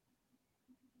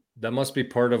 That must be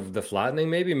part of the flattening,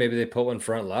 maybe. Maybe they put one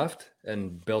front left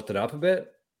and built it up a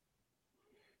bit.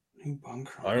 New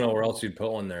bunker. I don't know where else you'd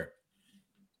put one there.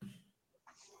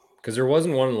 Because there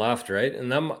wasn't one left, right?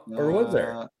 And or was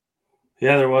there?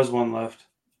 Yeah, there was one left.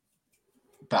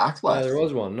 Back left? Yeah, there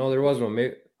was one. No, there was one.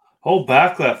 Maybe. Oh,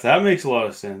 back left. That makes a lot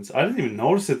of sense. I didn't even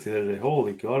notice it the other day.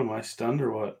 Holy God, am I stunned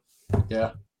or what?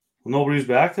 Yeah. Well, nobody's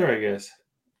back there, I guess.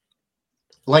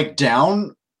 Like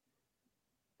down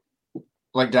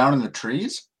in the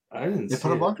trees? I didn't see They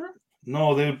put a bunker?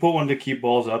 No, they would put one to keep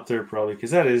balls up there probably because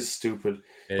that is stupid.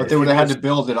 But they would have had to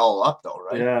build it all up though,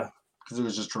 right? Yeah. Because it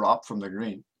was just dropped from the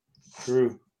green.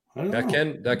 True.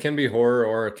 That can be horror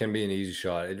or it can be an easy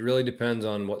shot. It really depends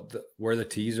on where the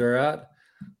tees are at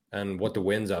and what the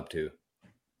wind's up to.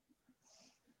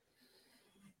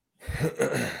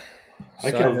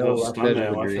 I can't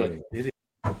believe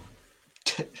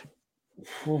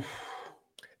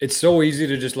It's so easy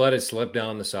to just let it slip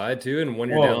down the side too, and when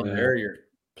you're down there, you're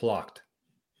plucked.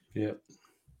 Yep.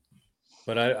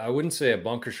 But I wouldn't say a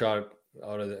bunker shot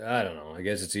out of the. I don't know. I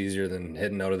guess it's easier than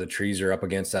hitting out of the trees or up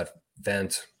against that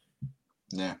fence.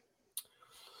 Yeah.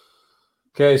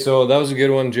 Okay, so that was a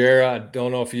good one, Jared. I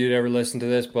don't know if you'd ever listened to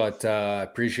this, but I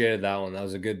appreciated that one. That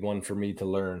was a good one for me to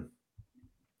learn.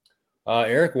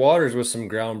 Eric Waters with some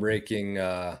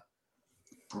groundbreaking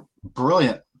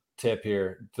brilliant tip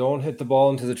here. Don't hit the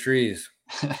ball into the trees.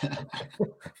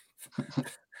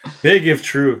 Big if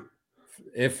true.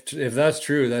 If that's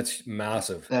true, that's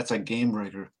massive. That's a game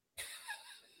breaker.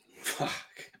 Fuck.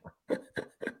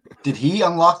 Did he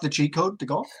unlock the cheat code to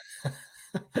golf?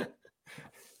 What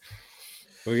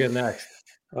we get next?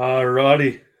 Rod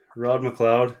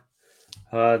McLeod.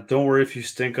 Don't worry if you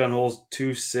stink on holes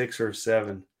 2, 6, or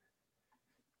 7.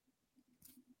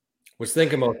 Was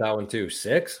thinking about that one too.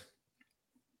 6?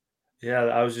 Yeah,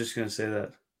 I was just gonna say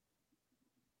that.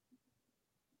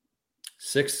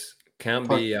 6 can't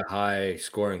Par- be a high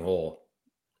scoring hole.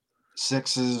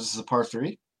 6 is the par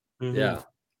 3. Mhm. Yeah.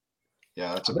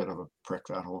 Yeah, that's a bit of a prick,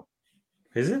 that hole.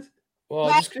 Is it? Well,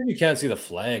 just because you can't see the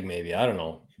flag, maybe. I don't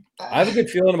know. I have a good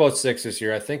feeling about 6 this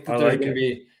year. I think that I there's like going to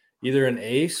it. be either an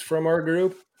ace from our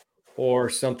group or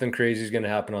something crazy is going to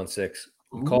happen on 6.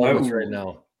 I'm calling this right Ooh.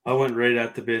 now. I went right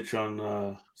at the bitch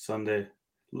on Sunday.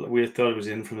 We thought it was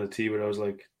in from the tee, but I was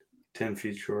like 10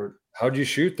 feet short. How'd you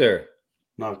shoot there?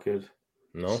 Not good.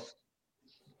 No?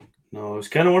 No, it was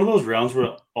kind of one of those rounds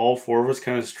where all 4 of us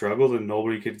kind of struggled and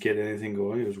nobody could get anything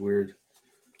going. It was weird.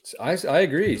 I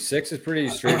agree. 6 is pretty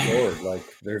straightforward. Like,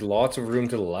 there's lots of room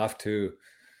to the left, too.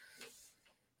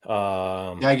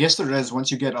 Yeah, I guess there is once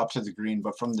you get up to the green,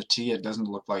 but from the tee, it doesn't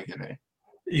look like it, eh?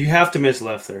 You have to miss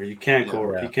left there. You can't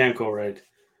go. Yeah. You can't go right.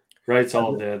 Right's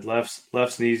all dead.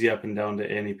 Left's an easy up and down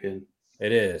to any pin.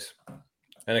 It is.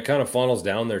 And it kind of funnels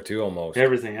down there, too, almost.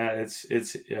 Everything.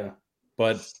 It's yeah.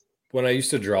 But when I used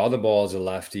to draw the ball as a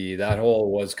lefty, that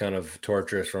hole was kind of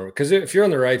torturous for me. Because if you're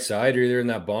on the right side, you're either in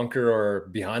that bunker or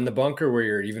behind the bunker where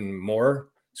you're even more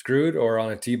screwed, or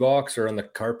on a tee box or on the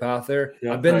cart path there.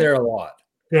 Yeah, I've been right. there a lot.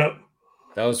 Yep.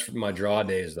 That was my draw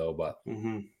days, though.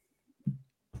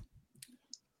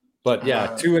 But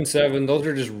yeah, 2 and 7, those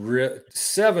are just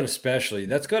 7 especially.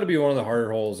 That's got to be one of the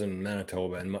harder holes in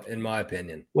Manitoba, in my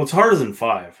opinion. Well, it's harder than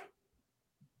 5.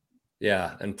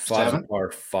 Yeah, and 5 7?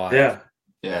 are 5.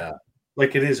 Yeah.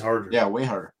 Like it is harder. Yeah, way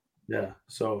harder. Yeah.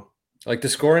 So Like the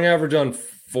scoring average on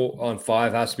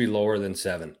 5 has to be lower than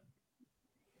 7.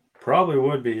 probably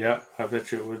would be. Yeah, I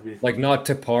bet you it would be. Like not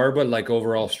to par, but like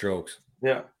overall strokes.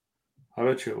 Yeah, I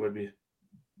bet you it would be.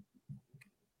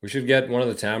 We should get one of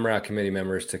the Tamarack committee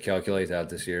members to calculate that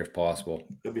this year if possible.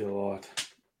 It'd be a lot.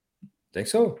 Think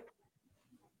so?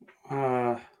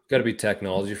 I Got to be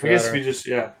technology for guess that. we just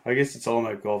I guess it's all in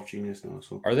that Golf Genius now.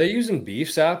 So Are they using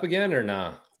Beef's app again or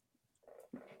nah?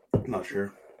 I'm not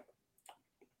sure.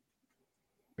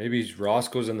 Maybe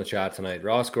Roscoe's in the chat tonight.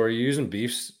 Roscoe, are you using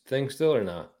Beef's thing still or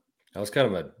not? That was kind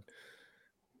of a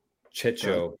chit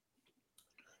show.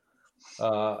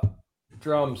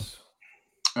 Drums.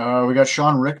 We got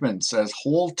Sean Rickman says,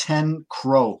 hole 10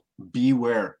 crow,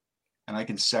 beware. And I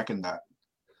can second that.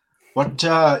 What, do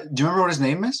you remember what his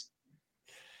name is?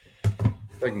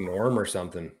 Like Norm or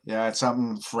something. Yeah, it's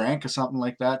something Frank or something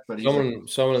like that. But he's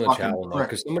Someone in the fucking chat will know prick.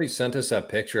 because somebody sent us that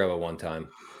picture of it one time.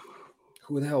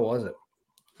 Who the hell was it?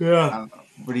 I Yeah. don't know.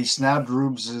 But he snapped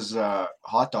Rubes'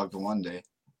 hot dog the one day.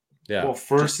 Yeah. Well,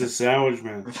 first the sandwich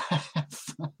man.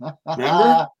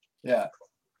 Remember? Yeah.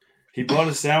 He bought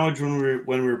a sandwich when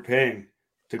we were paying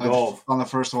to golf On the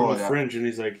first from hole, the yeah. fringe, and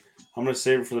he's like, "I'm gonna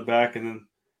save it for the back." And then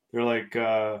they're like,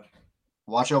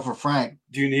 Watch out for Frank.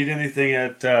 "Do you need anything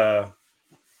at the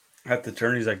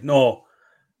turn?" He's like, "No,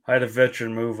 I had a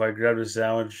veteran move. I grabbed a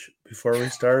sandwich before we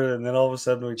started, and then all of a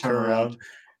sudden we turn around,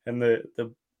 and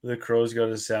the crow's got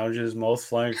his sandwich in his mouth,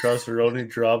 flying across the road, and he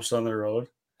drops on the road.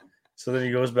 So then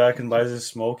he goes back and buys a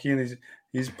smoky, and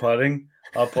he's putting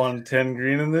up on 10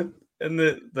 green, and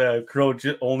the crow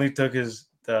only took his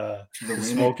the wiener.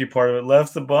 smoky part of it,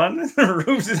 left the bun, and the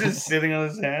Rubes is just sitting on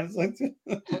his hands like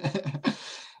that.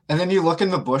 And then you look in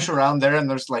the bush around there, and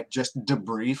there's like just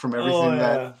debris from everything yeah.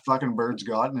 that fucking bird's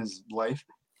got in his life.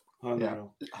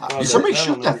 Unreal. Yeah. Somebody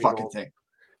that'll shoot never that get fucking old. thing.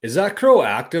 Is that crow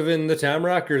active in the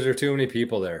Tamarack or is there too many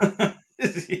people there?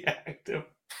 Is he active?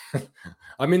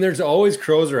 I mean, there's always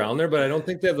crows around there, but I don't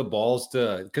think they have the balls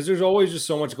to, because there's always just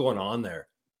so much going on there.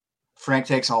 Frank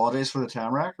takes holidays for the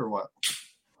Tamarack or what?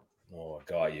 Oh, I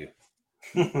got you.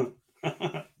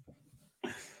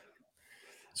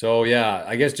 So, yeah,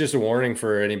 I guess just a warning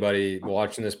for anybody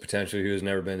watching this potentially who has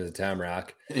never been to the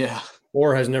Tamarack Yeah.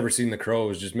 or has never seen the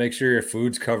crows. Just make sure your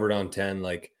food's covered on 10,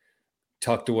 like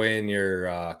tucked away in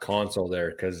your console there,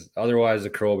 because otherwise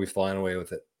the crow will be flying away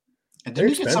with it. And They're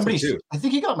didn't he get somebody? expensive, too. I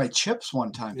think he got my chips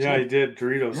one time. Yeah, too. he did.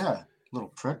 Doritos. Yeah, little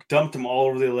prick. Dumped him all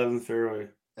over the 11th fairway.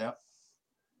 Yeah.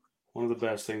 One of the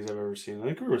best things I've ever seen. I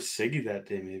think we were Siggy that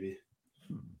day, maybe.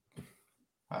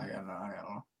 I don't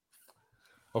know.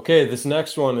 Okay, this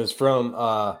next one is from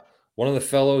one of the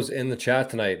fellows in the chat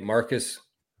tonight, Marcus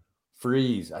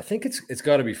Freeze. I think it's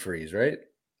got to be Freeze, right?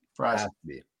 Fries. Has to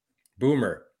be.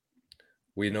 Boomer.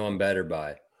 We know him better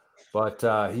by.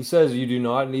 But he says you do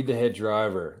not need to hit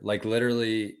driver, like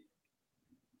literally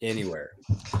anywhere.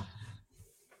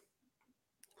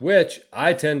 Which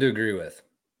I tend to agree with.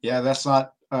 Yeah, that's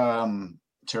not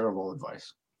terrible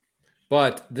advice.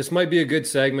 But this might be a good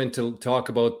segment to talk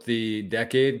about the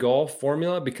decade golf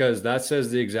formula because that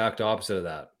says the exact opposite of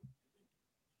that.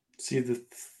 See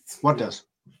What does?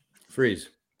 Freeze.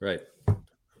 Right.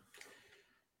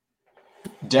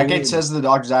 Decade says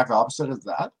the exact opposite of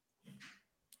that.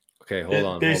 Okay, hold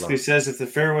on. Basically says if the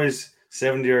fairway's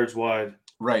 70 yards wide,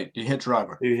 Right, you hit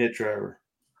driver, you hit driver.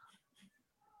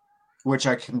 which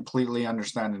I completely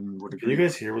understand and would Can agree. you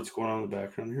guys hear what's going on in the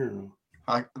background here? Or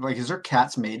no? Like, is there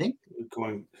cats mating?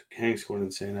 Hank's going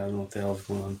insane. I don't know what the hell's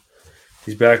going on.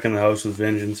 He's back in the house with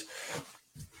vengeance.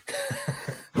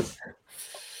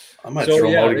 I might throw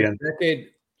him out again.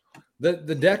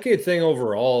 The decade thing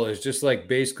overall is just like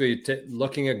basically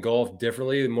looking at golf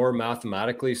differently, more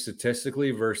mathematically,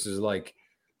 statistically versus like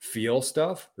feel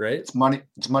stuff, right? It's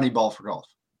money ball for golf.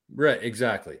 Right,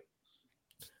 exactly.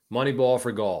 Money ball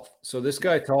for golf. So this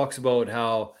guy talks about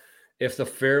how if the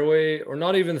fairway, or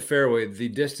not even the fairway, the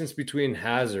distance between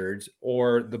hazards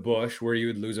or the bush where you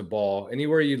would lose a ball,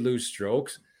 anywhere you'd lose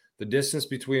strokes, the distance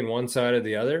between one side or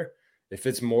the other, if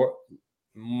it's more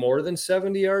than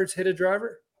 70 yards, hit a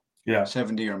driver. Yeah.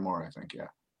 70 or more, I think, yeah.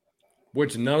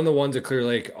 Which none of the ones at Clear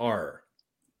Lake are.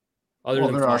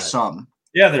 Well, there are some.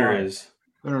 Yeah, there is.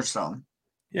 There are some.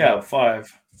 Yeah,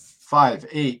 5. 5,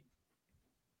 8.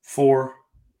 4.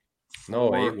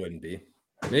 No, 8 wouldn't be.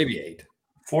 Maybe 8.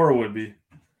 4 would be.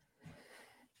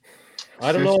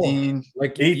 I don't 15, know.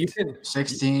 Like 8,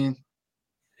 16.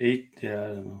 8. Yeah, I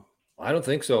don't know. I don't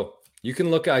think so. You can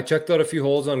look. I checked out a few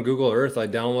holes on Google Earth. I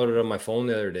downloaded it on my phone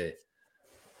the other day,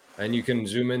 and you can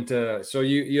zoom into. So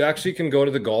you actually can go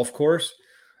to the golf course,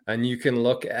 and you can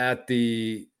look at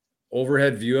the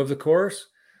overhead view of the course,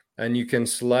 and you can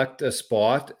select a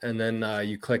spot, and then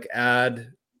you click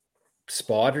add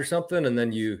spot or something, and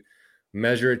then you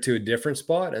measure it to a different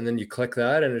spot, and then you click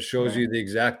that, and it shows you the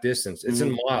exact distance. It's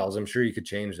in miles. I'm sure you could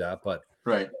change that, but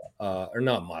right, or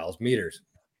not miles, meters.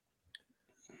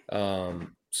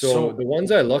 So the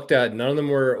ones I looked at, none of them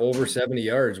were over 70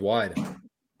 yards wide.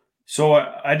 So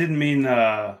I didn't mean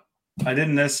I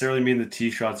didn't necessarily mean the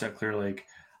tee shots at Clear Lake.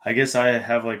 I guess I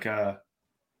have like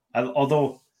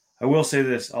although I will say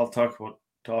this, I'll talk about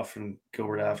Toff and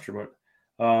Gilbert after, but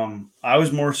I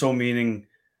was more so meaning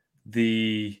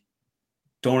the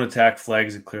don't attack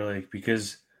flags at Clear Lake,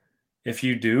 because if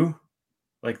you do,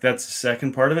 like, that's the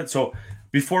second part of it. So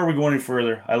before we go any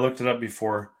further, I looked it up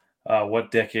before what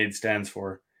decade stands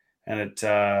for, and it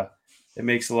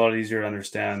makes it a lot easier to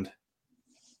understand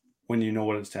when you know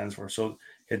what it stands for. So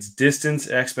it's distance,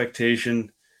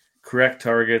 expectation, correct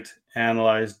target,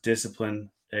 analyze, discipline,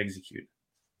 execute.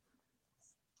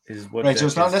 Is what right. So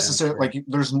it's not necessarily like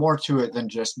there's more to it than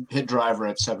just hit driver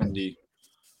at 70.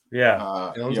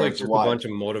 Yeah, it sounds like just wide. A bunch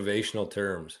of motivational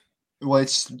terms. Well,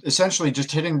 it's essentially just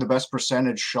hitting the best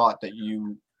percentage shot that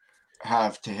you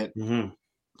have to hit,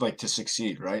 like, to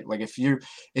succeed, right? Like if you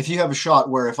have a shot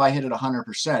where if I hit it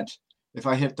 100%, if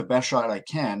I hit the best shot I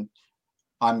can,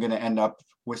 I'm going to end up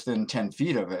within 10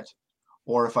 feet of it.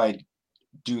 Or if I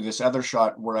do this other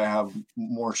shot where I have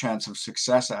more chance of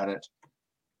success at it,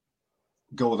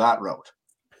 go that route.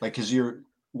 Like, because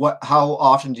how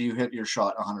often do you hit your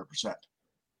shot 100%?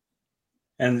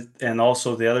 And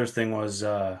also the other thing was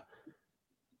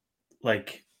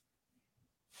like,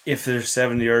 if there's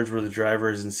 70 yards where the driver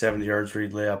is and 70 yards where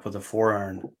you'd lay up with a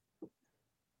 4-iron,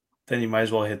 then you might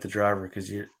as well hit the driver,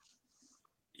 because you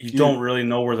don't really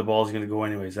know where the ball is going to go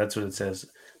anyways. That's what it says.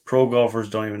 Pro golfers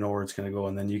don't even know where it's going to go,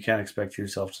 and then you can't expect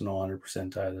yourself to know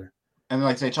 100% either. And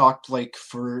like they talked, like,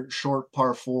 for short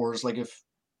par fours, like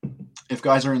if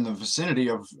guys are in the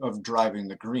vicinity of driving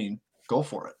the green, go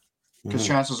for it. Because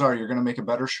chances are you're going to make a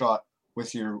better shot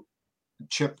with your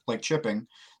chipping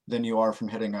than you are from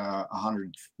hitting a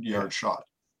 100-yard shot.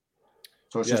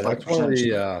 So it's just like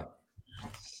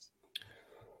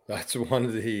that's one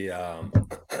of the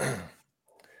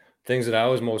things that I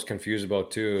was most confused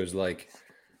about too, is like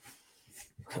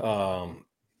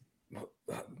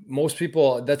most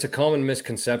people, that's a common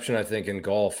misconception I think in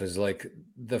golf, is like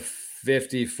the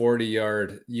 50-40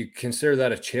 yard, you consider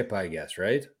that a chip, I guess,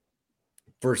 right?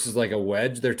 Versus like a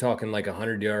wedge, they're talking like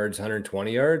 100 yards,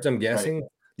 120 yards, I'm guessing. Right.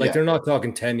 Like they're not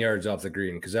talking 10 yards off the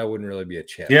green, because that wouldn't really be a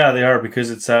chip. Yeah, they are,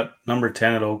 because it's at number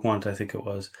 10 at Oakmont, I think it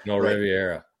was. No, right.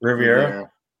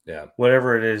 Riviera? Yeah.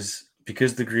 Whatever it is,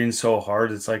 because the green's so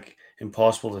hard, it's like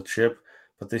impossible to chip,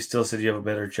 but they still said you have a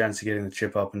better chance of getting the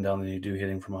chip up and down than you do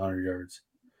hitting from 100 yards.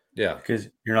 Yeah. Because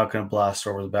you're not going to blast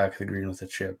over the back of the green with a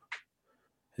chip,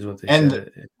 is what they said.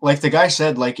 And like the guy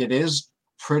said, like, it is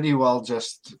pretty well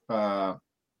just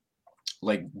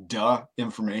like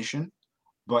information,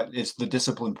 but it's the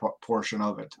discipline portion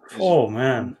of it. Oh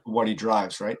man, what he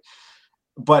drives, right?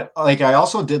 But like, I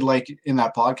also did, like, in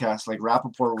that podcast, like,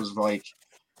 Rappaport was like,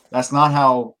 that's not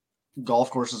how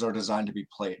golf courses are designed to be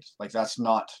played. Like, that's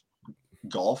not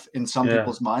golf in some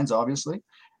people's minds, obviously.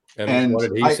 And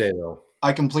what did he say though?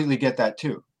 I completely get that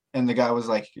too. And the guy was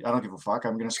like, I don't give a fuck.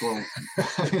 I'm gonna score.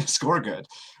 I'm gonna score good.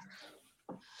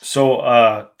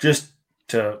 So just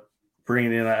to bring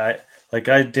it in, I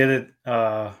did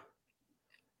it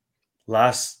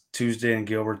last Tuesday in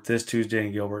Gilbert, this Tuesday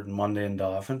in Gilbert, and Monday in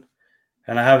Dauphin.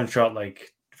 And I haven't shot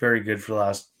like very good for the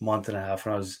last month and a half.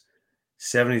 And I was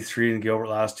 73 in Gilbert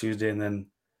last Tuesday, and then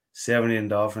 70 in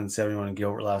Dauphin, 71 in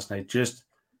Gilbert last night. Just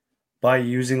by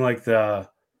using like the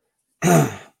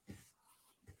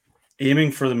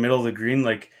aiming for the middle of the green,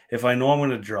 like if I know I'm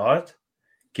going to draw it,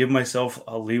 give myself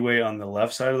a leeway on the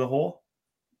left side of the hole.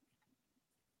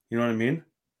 You know what I mean?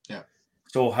 Yeah.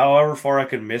 So however far I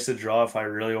could miss a draw if I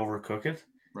really overcook it,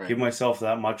 Right. give myself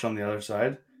that much on the other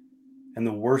side. And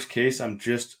the worst case, I'm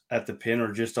just at the pin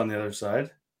or just on the other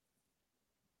side.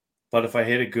 But if I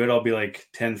hit it good, I'll be like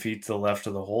 10 feet to the left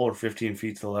of the hole or 15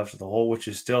 feet to the left of the hole, which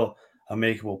is still a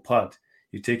makeable putt.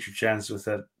 You take your chances with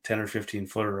that 10 or 15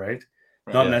 footer, right?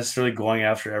 Not necessarily going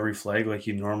after every flag like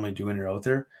you normally do when you're out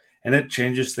there. And it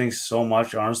changes things so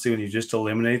much, honestly, when you just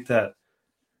eliminate the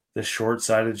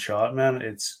short-sided shot, man.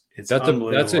 It's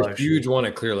unbelievable. That's a actually. huge one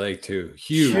at Clear Lake too.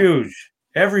 Huge. Huge.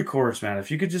 Every course, man. If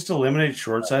you could just eliminate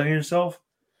short-siding yourself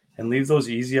and leave those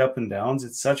easy up and downs,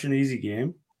 it's such an easy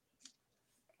game.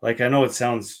 Like, I know it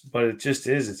sounds, but it just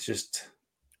is. It's just,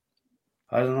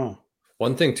 I don't know.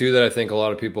 One thing too that I think a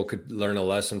lot of people could learn a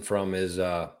lesson from is,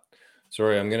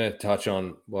 sorry, I'm going to touch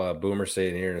on Boomer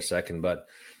saying here in a second, but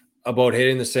about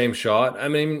hitting the same shot. I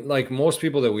mean, like most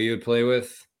people that we would play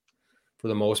with, for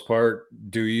the most part,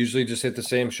 do usually just hit the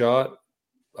same shot.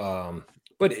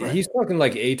 But he's talking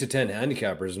like 8 to 10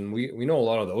 handicappers, and we know a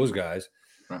lot of those guys.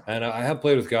 Right. And I have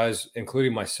played with guys,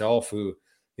 including myself, who,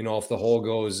 you know, if the hole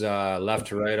goes left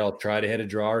to right, I'll try to hit a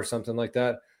draw or something like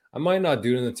that. I might not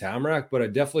do it in the Tamarack, but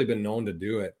I've definitely been known to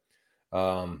do it.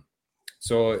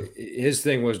 So his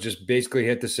thing was just basically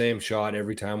hit the same shot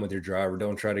every time with your driver.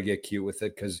 Don't try to get cute with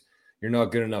it because you're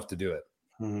not good enough to do it.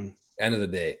 Mm-hmm. End of the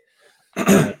day.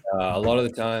 And, a lot of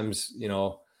the times, you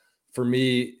know, for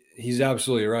me, he's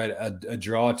absolutely right. A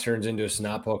draw turns into a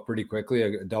snap hook pretty quickly,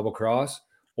 a double cross,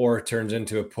 or it turns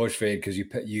into a push fade because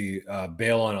you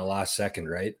bail on it last second,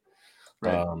 right?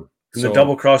 Right. So the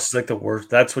double cross is like the worst.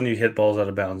 That's when you hit balls out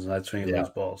of bounds, and that's when you lose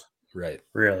balls. Right.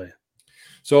 Really.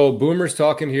 So Boomer's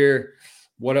talking here.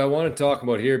 What I want to talk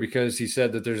about here, because he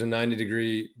said that there's a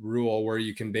 90-degree rule where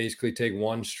you can basically take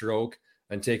one stroke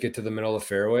and take it to the middle of the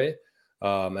fairway,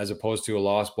 as opposed to a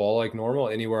lost ball like normal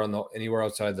anywhere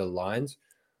outside the lines.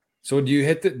 So do you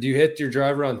hit your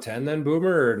driver on 10 then,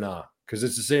 Boomer, or not? Because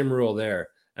it's the same rule there.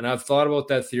 And I've thought about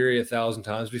that theory 1,000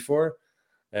 times before,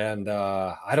 and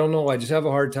I don't know. I just have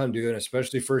a hard time doing it,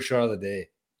 especially first shot of the day.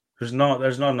 There's not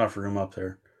enough room up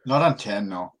there. Not on 10,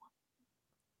 no.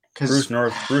 Bruce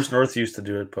North used to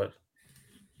do it, but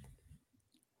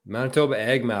Manitoba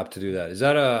Ag Map to do that. Is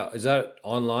that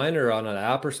online or on an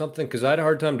app or something? Because I had a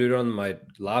hard time doing it on my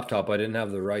laptop. I didn't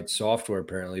have the right software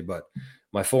apparently, but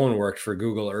my phone worked for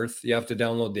Google Earth. You have to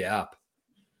download the app.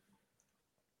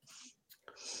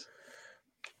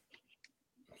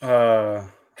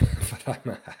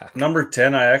 Number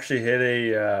 10, I actually hit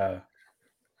a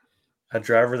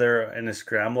driver there in a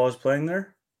scramble I was playing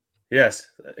there. Yes,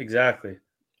 exactly.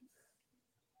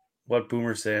 What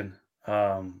Boomer's saying.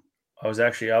 I was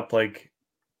actually up like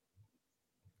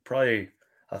probably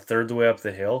a third of the way up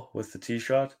the hill with the tee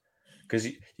shot because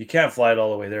you can't fly it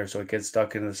all the way there, so it gets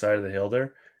stuck into the side of the hill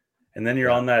there. And then you're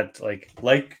on that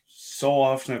like so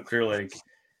often at Clear Lake,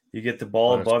 you get the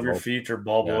ball above your feet or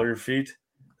ball below your feet.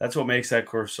 That's what makes that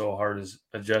course so hard, is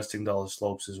adjusting to all the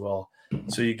slopes as well.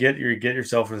 So you get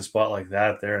yourself in a spot like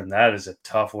that there, and that is a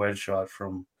tough wedge shot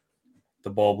from the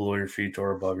ball below your feet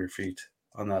or above your feet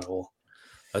on that hole.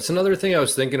 That's another thing I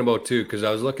was thinking about too, because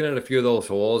I was looking at a few of those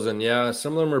holes, and yeah,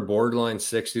 some of them are borderline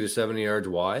 60 to 70 yards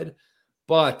wide.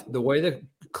 But the way that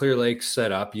Clear Lake's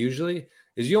set up usually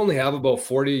is you only have about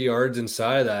 40 yards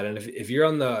inside of that. And if you're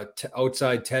on the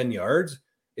outside 10 yards,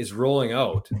 it's rolling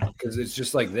out because it's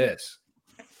just like this.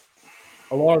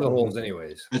 A lot of the holes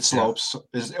anyways. It slopes.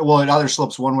 It either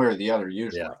slopes one way or the other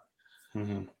usually. Yeah.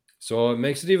 Mm-hmm. So it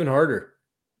makes it even harder.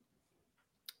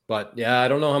 But yeah, I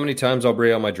don't know how many times I'll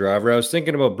bring out my driver. I was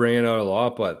thinking about bringing out a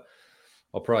lot, but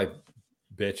I'll probably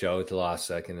bitch out at the last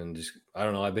second and just, I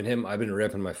don't know. I've been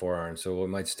ripping my forearm, so we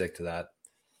might stick to that.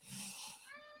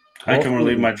 I think I'm going to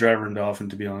leave my driver in Dauphin,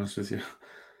 to be honest with you.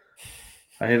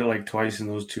 I hit it like twice in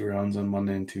those 2 rounds on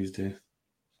Monday and Tuesday.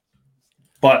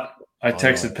 But I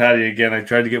texted Patty again. I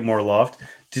tried to get more loft.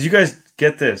 Did you guys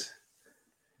get this?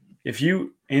 If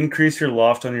you increase your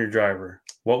loft on your driver,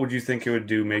 what would you think it would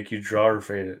do? Make you draw or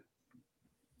fade it?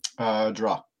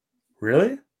 Draw.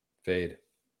 Really? Fade.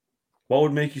 What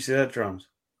would make you say that, Drums?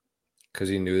 Because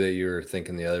he knew that you were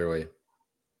thinking the other way.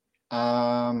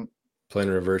 Playing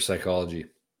reverse psychology.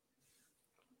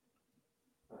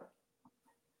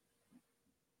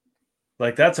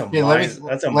 Like that's a Okay, mind.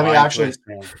 That's a let me mind actually twist,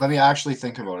 man. let me actually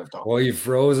think about it though. Well, you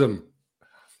froze him.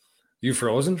 You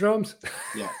frozen drums?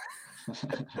 Yeah.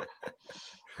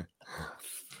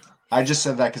 I just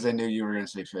said that because I knew you were going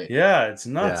to say fake. Yeah, it's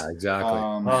nuts. Yeah, exactly.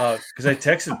 Because I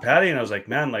texted Patty and I was like,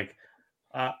 man, like,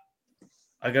 I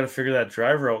got to figure that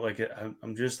driver out. Like,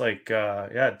 I'm just like,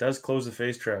 yeah, it does close the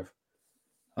face, Trev.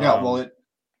 Yeah, well,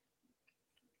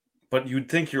 but you'd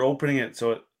think you're opening it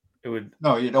so it would.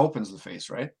 No, it opens the face,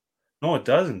 right? No, it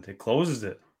doesn't. It closes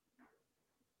it.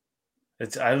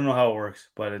 I don't know how it works,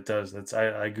 but it does.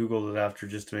 I googled it after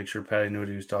just to make sure Patty knew what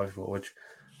he was talking about, which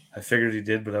I figured he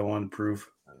did, but I wanted proof.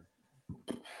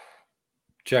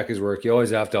 Check his work. You always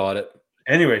have to audit.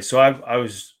 Anyway, so I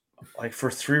was like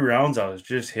for 3 rounds, I was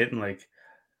just hitting like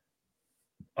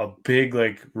a big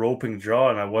like roping draw,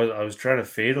 and I was trying to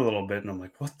fade a little bit, and I'm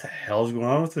like, what the hell is going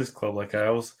on with this club? Like I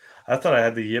thought I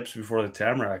had the yips before the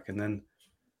Tamarack, and then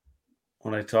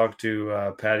when I talked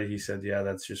to Patty, he said, yeah,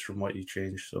 that's just from what you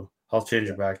changed. So I'll change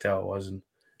it back to how it was, and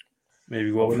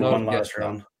maybe go for one last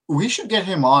round. We should get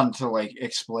him on to like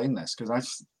explain this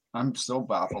because I'm still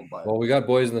baffled by it. Well, we got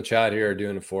boys in the chat here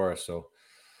doing it for us. So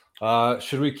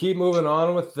should we keep moving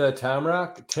on with the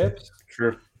Tamarack tips?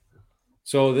 Sure.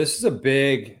 So this is a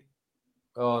big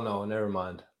 – oh, no, never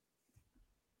mind.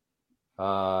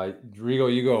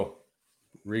 Rigo, you go.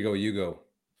 Rigo, you go.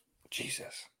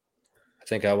 Jesus. I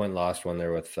think I went last one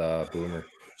there with Boomer.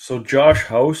 So Josh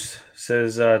House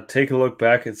says, take a look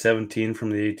back at 17 from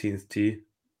the 18th tee.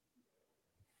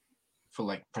 For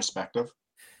like perspective.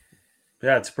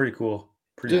 Yeah, it's pretty cool.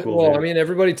 Pretty cool. Well, video. I mean,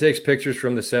 everybody takes pictures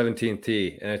from the 17th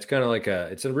tee, and it's kind of like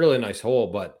it's a really nice hole,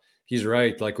 but he's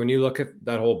right. Like when you look at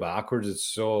that hole backwards, it's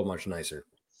so much nicer.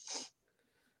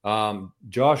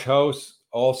 Josh House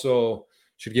also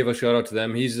should give a shout out to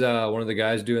them. He's one of the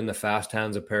guys doing the Fast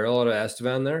Hands apparel out of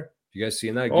Estevan there. You guys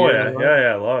seen that? Oh,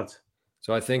 yeah, lots.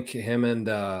 So I think him and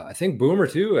I think Boomer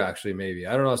too, actually, maybe.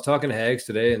 I don't know. I was talking to Hags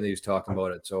today, and he was talking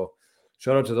about it. So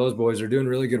shout out to those boys. They're doing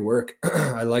really good work.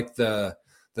 I like the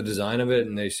design of it,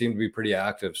 and they seem to be pretty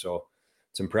active. So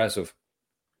it's impressive.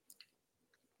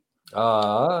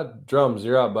 Drums,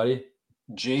 you're up, buddy.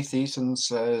 Jay Thiessen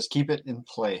says, keep it in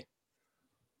play.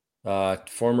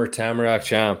 Former Tamarack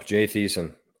champ, Jay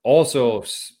Thiessen. Also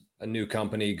a new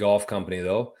company, golf company,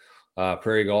 though.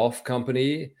 Prairie Golf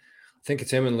Company. I think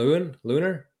it's him and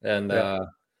Lunar. And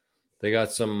they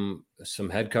got some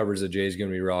head covers that Jay's going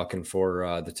to be rocking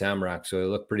for the Tamarack. So they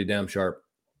look pretty damn sharp.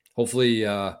 Hopefully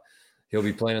he'll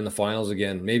be playing in the finals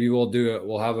again. Maybe we'll do it.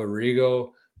 We'll have a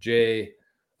Rigo Jay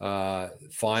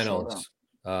finals.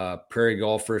 Prairie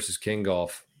Golf versus King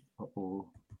Golf. Uh-oh.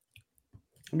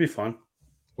 It'd be fun.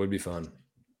 Would be fun.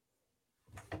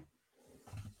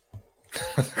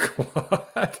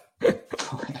 What?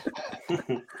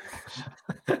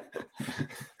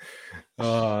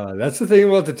 That's the thing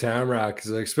about the Tamarack,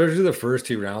 is like, especially the first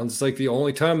 2 rounds, it's like the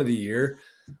only time of the year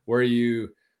where you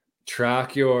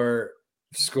track your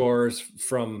scores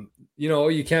from,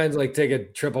 you can't like take a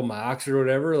triple max or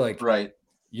whatever. Like, right.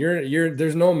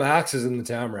 There's no maxes in the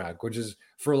Tamarack, which is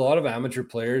for a lot of amateur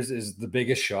players is the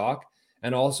biggest shock.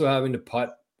 And also having to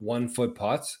putt 1-foot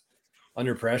putts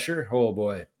under pressure. Oh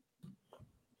boy.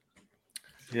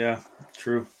 Yeah,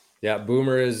 true. Yeah,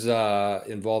 Boomer is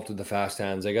involved with the Fast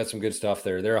Hands. They got some good stuff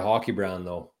there. They're a hockey brand,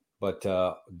 though, but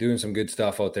doing some good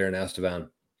stuff out there in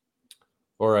Estevan.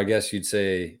 Or I guess you'd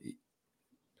say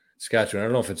Saskatchewan. I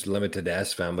don't know if it's limited to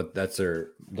Estevan, but that's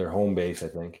their home base, I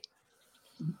think.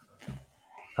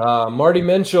 Marty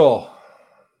Minchell.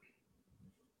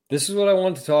 This is what I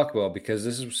wanted to talk about because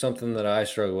this is something that I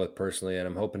struggle with personally, and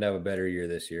I'm hoping to have a better year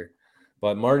this year.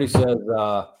 But Marty says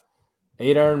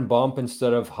 8-iron bump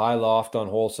instead of high loft on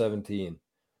hole 17.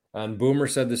 And Boomer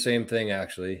said the same thing,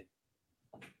 actually.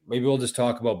 Maybe we'll just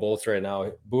talk about both right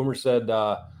now. Boomer said,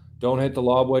 don't hit the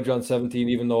lob wedge on 17,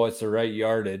 even though it's the right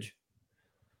yardage.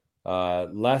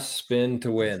 Less spin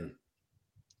to win.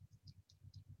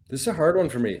 This is a hard one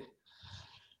for me.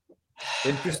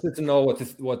 Interested to know what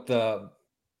the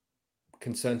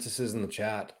consensus is in the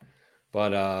chat.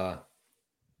 But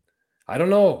I don't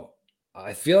know.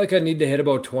 I feel like I need to hit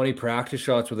about 20 practice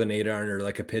shots with an 8-iron or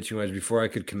like a pitching wedge before I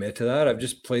could commit to that. I've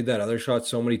just played that other shot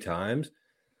so many times.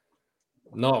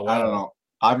 No, I don't know.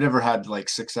 I've never had like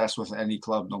success with any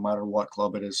club, no matter what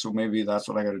club it is. So maybe that's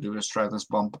what I got to do is try this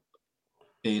bump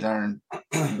 8-iron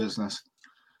business.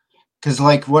 Because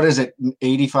like, what is it?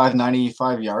 85,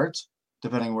 95 yards,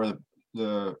 depending where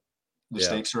the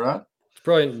stakes are at. It's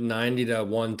probably 90 to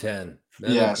 110.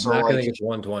 Yeah, so I like, think it's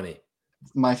 120.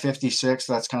 My 56,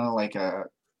 that's kind of like a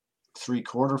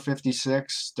 3/4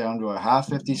 56 down to a half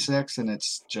 56, and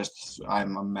it's just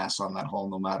I'm a mess on that hole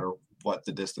no matter what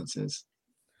the distance is.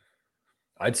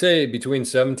 I'd say between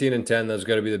 17 and 10, those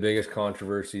got to be the biggest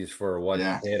controversies for what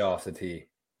Yeah. hit off the tee.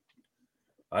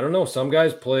 I don't know. Some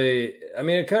guys play. I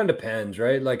mean, it kind of depends,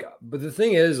 right? Like, but the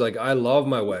thing is, like, I love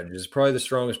my wedge. It's probably the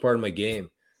strongest part of my game,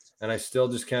 and I still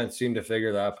just can't seem to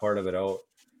figure that part of it out.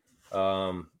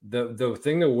 The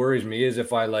thing that worries me is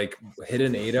if I like hit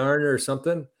an 8-iron or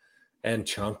something and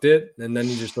chunked it, and then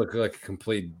you just look like a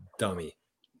complete dummy.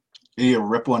 You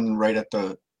rip one right at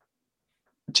the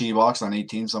tee box on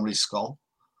 18, somebody's skull.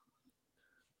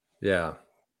 Yeah.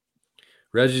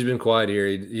 Reggie's been quiet here.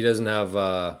 He doesn't have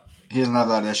He doesn't have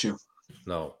that issue.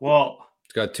 no. Well,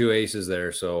 He's got 2 aces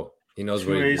there, so he knows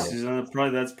what two he's aces, doing.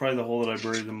 and that's probably the hole that I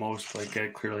buried the most, like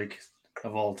at Clear Lake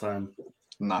of all time.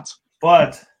 Nuts.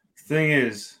 But thing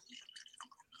is,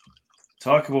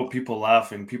 talk about people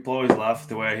laughing. People always laugh at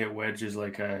the way I hit wedges.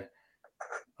 Like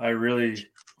I really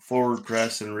forward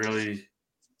press and really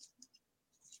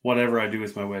whatever I do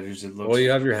with my wedges, it looks. Well, you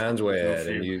have your hands way no ahead,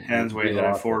 and favor. you hands way you ahead. I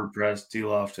loft it. forward press,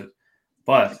 de-loft it.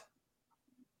 But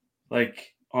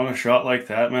like on a shot like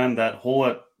that, man, that hole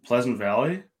at Pleasant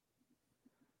Valley,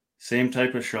 same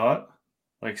type of shot,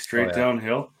 like straight yeah.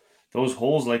 downhill. Those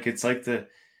holes, like it's like the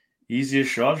easiest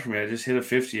shot for me. I just hit a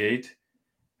 58,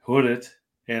 hood it,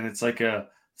 and it's like a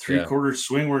 3/4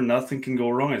 swing where nothing can go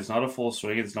wrong. It's not a full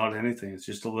swing. It's not anything. It's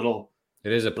just a little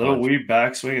It is a little punch. wee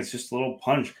backswing. It's just a little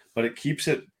punch, but it keeps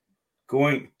it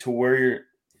going to where you're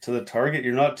to the target.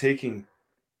 You're not taking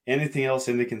anything else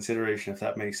into consideration, if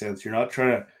that makes sense. You're not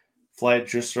trying to fly it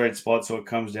just the right spot so it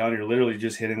comes down. You're literally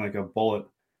just hitting like a bullet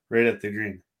right at the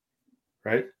green,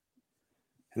 right?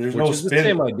 And there's Which no is spin. the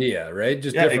same idea, right?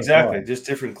 Just Yeah, different exactly. clubs. Just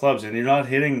different clubs, and you're not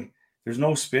hitting. There's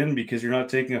no spin because you're not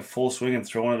taking a full swing and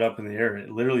throwing it up in the air. It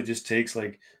literally just takes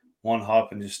like one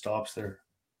hop and just stops there.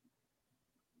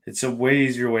 It's a way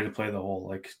easier way to play the hole,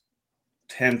 like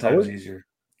 10 times easier.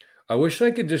 I wish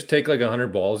I could just take like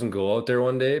 100 balls and go out there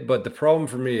one day. But the problem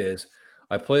for me is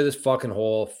I play this fucking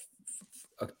hole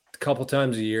a couple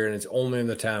times a year and it's only in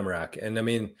the Tamarack. And I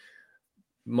mean,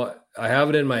 I have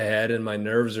it in my head and my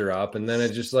nerves are up and then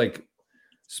it just like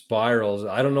spirals.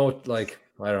 I don't know. Like,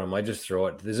 I don't know. I might just throw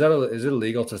it. Is it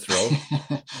illegal to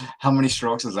throw? How many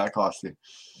strokes does that cost you?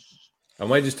 I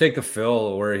might just take the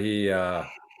fill where he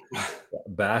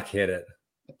back hit it.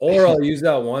 Or I'll use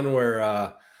that one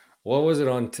where what was it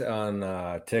on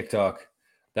TikTok?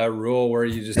 That rule where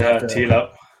you just have to tee it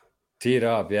up. Tee it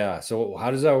up, yeah. So how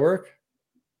does that work?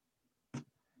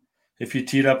 If you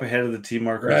tee it up ahead of the tee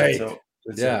marker, Right.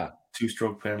 it's a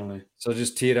 2-stroke penalty. So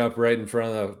just tee it up right in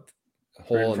front of the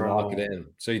hole and knock it in.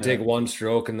 So you take one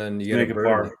stroke and then you get make a a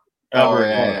par.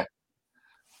 Yeah.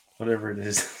 Whatever it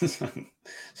is.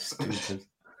 Stupid.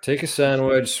 Take a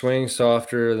sandwich, swing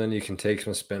softer, then you can take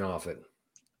some spin off it.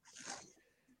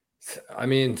 I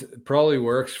mean, it probably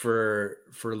works for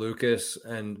Lucas,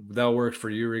 and that works for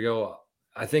you, Rigo.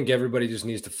 I think everybody just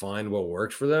needs to find what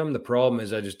works for them. The problem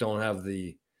is I just don't have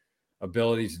the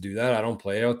ability to do that. I don't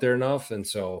play out there enough, and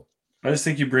so I just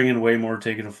think you bring in way more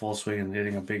taking a full swing and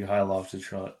hitting a big high lofted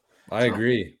shot. I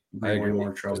agree. Way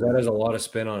more trouble. That has a lot of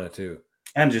spin on it too,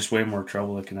 and just way more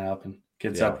trouble that can happen.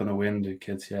 Gets up in the wind. It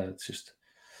gets it's just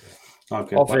not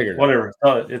good. I'll figure it whatever.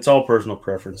 It's all personal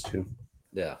preference too.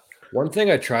 Yeah. One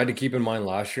thing I tried to keep in mind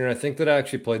last year, and I think that I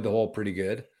actually played the hole pretty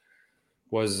good,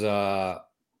 was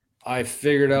I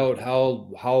figured out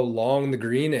how long the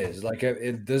green is. Like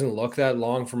it doesn't look that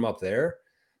long from up there,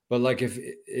 but like if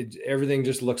everything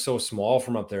just looks so small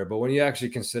from up there. But when you actually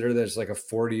consider that it's like a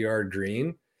 40-yard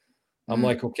green, I'm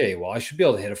like, okay, well, I should be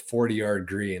able to hit a 40-yard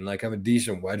green. Like I'm a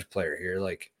decent wedge player here.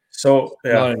 Like, so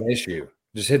not an issue.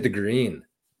 Just hit the green,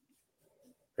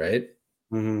 right?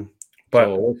 Mm-hmm. But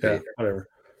so, whatever.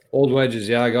 Old wedges,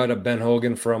 yeah. I got a Ben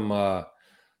Hogan from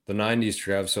the 90s,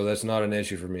 Trev, so that's not an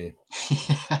issue for me.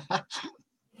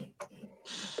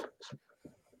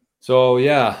 So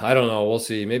yeah, I don't know. We'll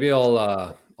see. Maybe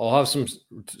I'll have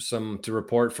some to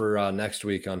report for next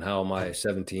week on how my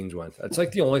 17s went. It's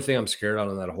like the only thing I'm scared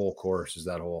on that whole course is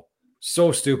that hole.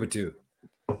 So stupid too.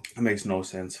 It makes no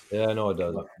sense. Yeah, I know it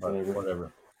doesn't. But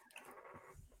whatever.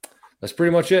 That's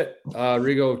pretty much it.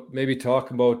 Rigo, maybe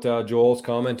talk about Joel's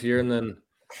comment here and then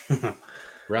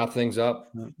wrap things up.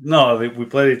 No, we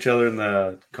played each other in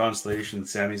the Constellation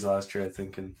semis last year, I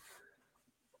think, and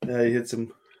he hit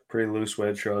some pretty loose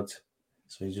wedge shots.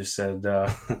 So he just said,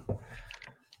 Joel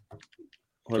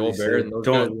Barrett and those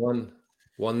guys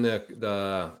won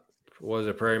the was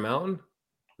it Prairie Mountain?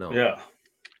 No. Yeah.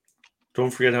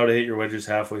 Don't forget how to hit your wedges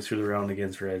halfway through the round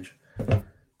against Reg.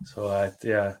 So I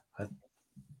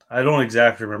don't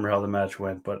exactly remember how the match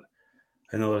went, but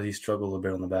I know that he struggled a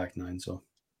bit on the back nine. So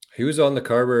he was on the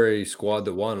Carberry squad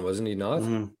that won, wasn't he not?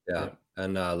 Mm-hmm. Yeah.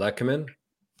 And Lekkeman?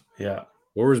 Yeah.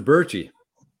 Where was Birchie?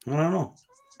 I don't know.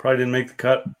 Probably didn't make the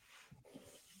cut.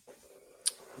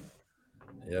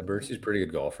 Yeah, Birchie's a pretty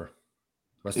good golfer.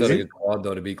 Must Is have a he? good squad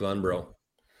though to beat Glenboro.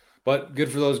 But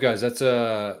good for those guys. That's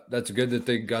good that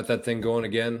they got that thing going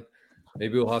again.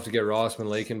 Maybe we'll have to get Rossman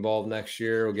Lake involved next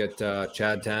year. We'll get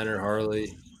Chad Tanner,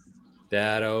 Harley,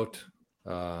 Dad out.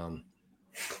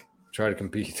 Try to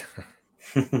compete.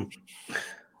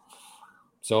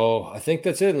 So I think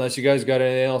that's it. Unless you guys got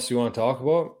anything else you want to talk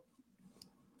about.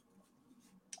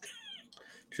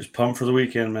 Just pumped for the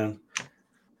weekend, man.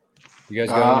 You guys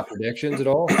got any predictions at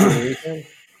all for the weekend?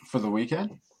 For the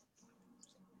weekend?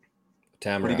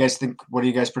 Tamara. What do you guys think? What are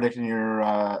you guys predicting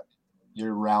your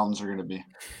rounds are going to be?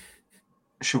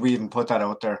 Should we even put that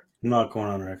out there? I'm not going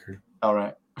on record. All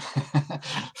right.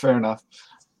 Fair enough.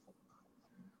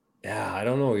 Yeah, I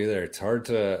don't know either. It's hard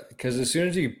to, because as soon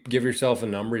as you give yourself a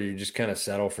number, you just kind of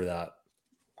settle for that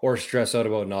or stress out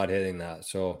about not hitting that.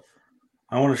 So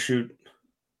I want to shoot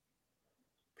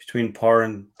between par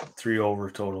and 3 over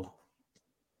total.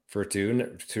 for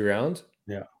two rounds?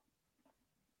 Yeah.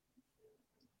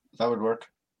 That would work.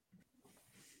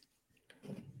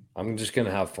 I'm just going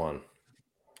to have fun.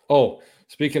 Oh,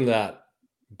 speaking of that,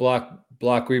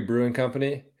 Blackweed Brewing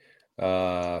Company,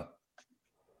 good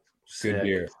Sick.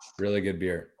 beer. Really good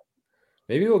beer.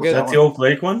 Maybe we'll Is get that the Oak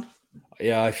Lake one?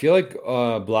 Yeah, I feel like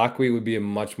Blackweed would be a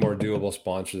much more doable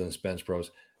sponsor than Spence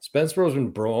Bros. Spence Bros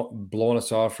been blowing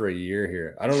us off for a year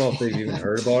here. I don't know if they've even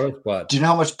heard about it, but Do you know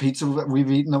how much pizza we've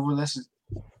eaten over this?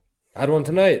 I had one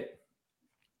tonight.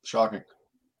 Shocking.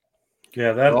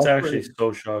 Yeah, that's Rossburn. actually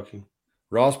so shocking.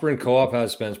 Rossburn Co-op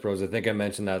has Spence Bros. I think I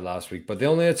mentioned that last week, but they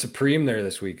only had Supreme there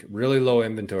this week. Really low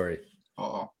inventory.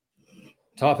 Uh-oh.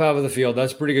 Top half of the field.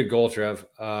 That's a pretty good goal, Trev.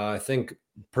 I think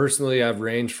personally I've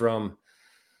ranged from,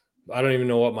 I don't even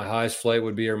know what my highest flight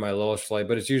would be or my lowest flight,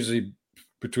 but it's usually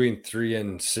between 3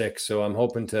 and 6. So I'm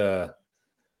hoping to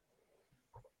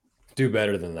do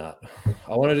better than that.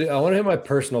 I want to hit my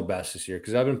personal best this year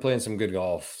because I've been playing some good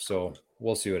golf. So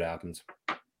we'll see what happens.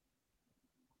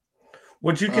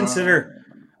 Would you consider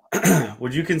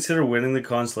winning the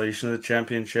consolation of the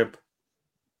championship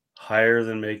higher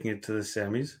than making it to the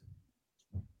semis?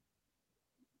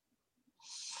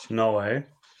 No way.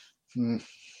 Mm,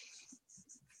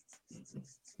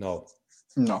 No.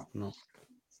 no.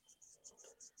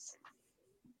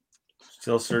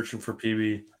 Still searching for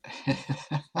PB.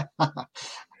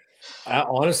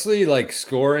 Honestly, like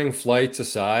scoring flights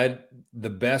aside, the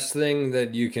best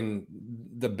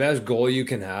goal you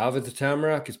can have at the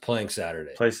Tamarack is playing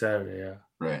Saturday. Play Saturday, yeah.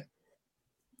 Right.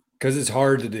 Because it's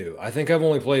hard to do. I think I've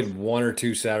only played 1 or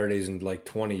 2 Saturdays in like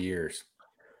 20 years.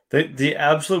 The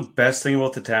absolute best thing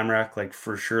about the Tamarack, like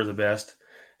for sure the best,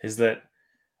 is that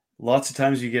lots of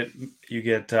times you get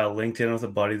linked in with a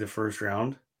buddy the first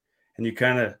round, and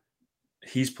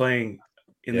he's playing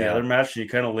in the other match, and you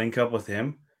kind of link up with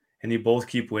him, and you both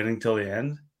keep winning till the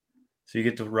end. So you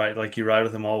get to ride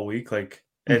with him all week. Like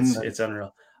it's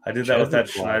unreal. I did that with that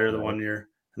Schneider the one year,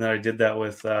 and then I did that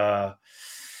with God,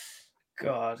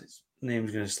 his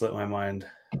name's gonna slip my mind.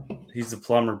 He's the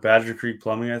plumber, Badger Creek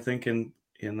Plumbing, I think, in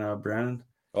Brandon.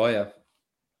 Oh yeah.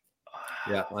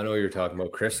 Yeah, I know what you're talking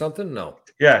about. Chris something? No.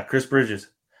 Yeah, Chris Bridges.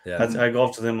 Yeah. I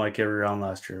golfed with him like every round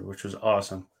last year, which was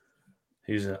awesome.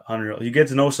 He's unreal. You get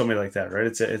to know somebody like that, right?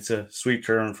 It's a sweet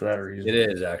tournament for that reason. It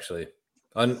is actually.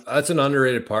 That's an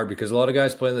underrated part because a lot of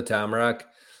guys play in the Tamarack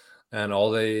and all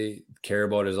they care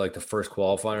about is like the first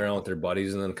qualifying round with their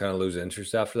buddies and then kind of lose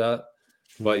interest after that.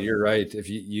 But you're right. If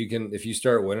you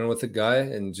start winning with a guy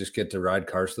and just get to ride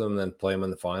cars with them and then play them in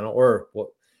the final, or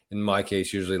in my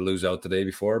case, usually lose out the day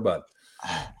before, but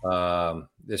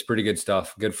it's pretty good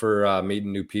stuff. Good for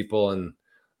meeting new people and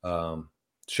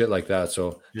shit like that.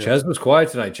 So yeah. Ches was quiet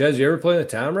tonight. Ches, you ever play in the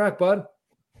Tamarack, bud?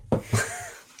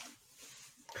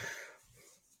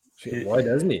 Why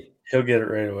doesn't he? He'll get it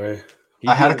right away.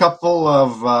 I had a couple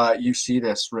of you see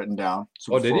this written down.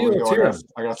 So did he? Let's hear him.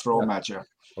 I got to throw them at you.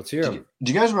 Let's hear him.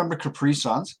 Do you guys remember Capri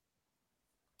Suns?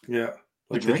 Yeah.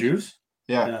 Like the juice?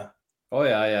 Yeah. Oh,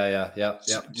 yeah.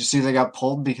 Did you see they got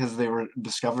pulled because they were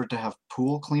discovered to have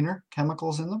pool cleaner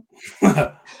chemicals in them?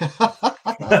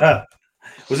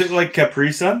 Was it like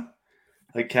Capri Sun?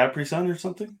 Like Capri Sun or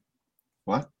something?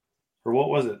 What? Or what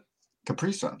was it?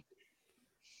 Capri Sun.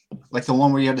 Like the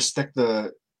one where you had to stick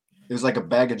it was like a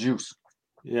bag of juice.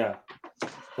 Yeah.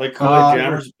 Like Kool-Aid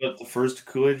Jammers, but the first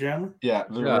Kool-Aid Jammer? Yeah.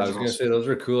 I was going to say, those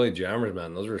were Kool-Aid Jammers,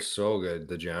 man. Those were so good,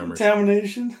 the Jammers.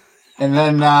 Contamination. And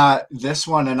then this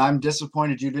one, and I'm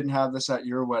disappointed you didn't have this at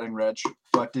your wedding, Reg,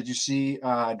 but did you see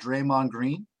Draymond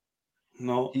Green?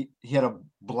 No. He had a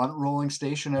blunt rolling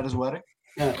station at his wedding?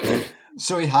 Yeah.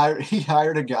 So he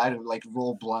hired a guy to like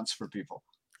roll blunts for people.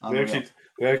 We actually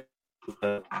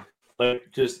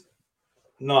like just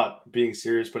not being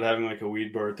serious, but having like a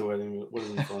weed bar at the wedding would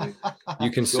have been funny.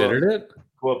 You considered it?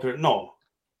 Go up there. No,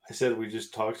 I said we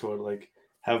just talked about it, like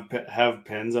have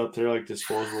pens up there, like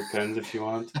disposable pens if you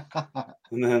want,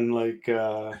 and then like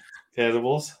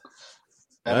edibles.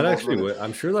 That actually would.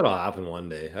 I'm sure that'll happen one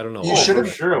day. I don't know. You should have.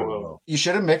 For sure it will. You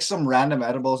should have mixed some random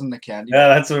edibles in the candy. Yeah,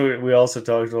 that's what we also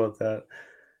talked about that.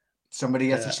 Somebody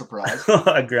gets a surprise.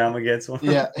 A grandma gets one.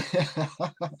 Yeah.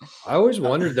 I always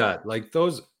wondered that, like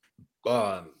those,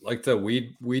 like the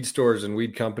weed stores and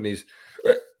weed companies.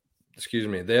 Excuse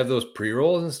me, they have those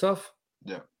pre-rolls and stuff.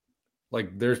 Yeah.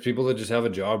 Like there's people that just have a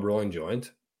job rolling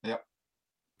joints. Yeah.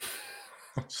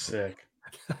 Sick.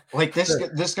 Like this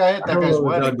guy at that don't guy's know if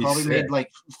wedding that'd be probably sick. made like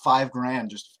 $5,000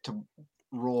 just to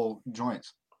roll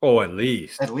joints. Oh, at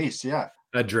least. At least, yeah.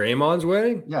 At Draymond's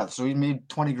wedding? Yeah. So he made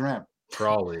 $20,000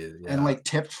 Probably. Yeah. and like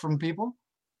tipped from people.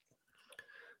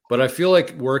 But I feel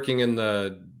like working in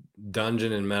the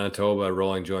dungeon in Manitoba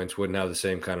rolling joints wouldn't have the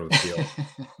same kind of appeal.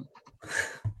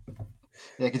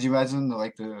 Yeah, could you imagine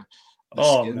the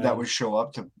Oh, skin man. that would show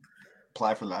up to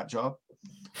apply for that job?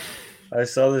 I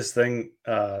saw this thing.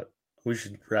 We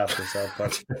should wrap this up,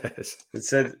 but it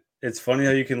said it's funny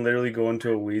how you can literally go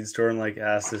into a weed store and like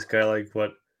ask this guy like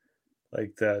what,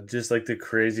 like the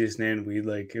craziest named weed.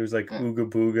 Like it was like Ooga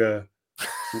Booga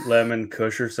Lemon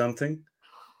Kush or something,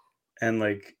 and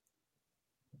like,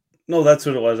 no, that's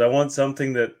what it was. I want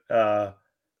something that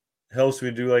helps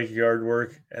me do like yard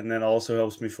work and then also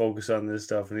helps me focus on this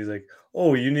stuff. And he's like,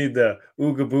 oh, you need the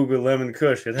Ooga Booga Lemon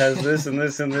Kush. It has this and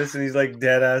this and this. And he's like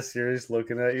dead ass serious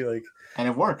looking at you like, And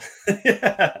it worked.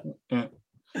 yeah.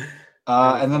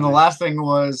 And then the last thing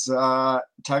was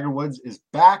Tiger Woods is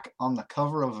back on the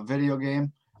cover of a video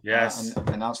game. Yes.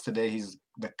 Announced today he's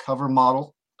the cover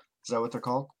model. Is that what they're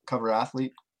called? Cover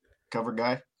athlete, cover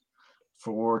guy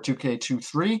for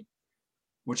 2K23,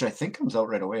 which I think comes out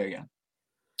right away again.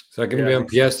 Is that going to be on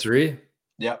PS3?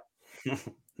 Yep.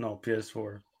 No,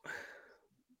 PS4.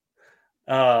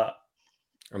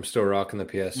 I'm still rocking the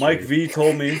PS3. Mike V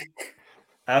told me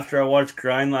after I watched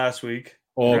Grind last week.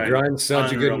 Oh, Grind's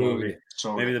such a good movie.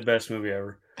 So maybe the best movie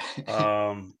ever.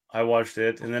 I watched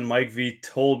it, and then Mike V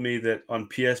told me that on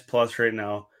PS Plus right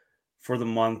now, for the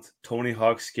month, Tony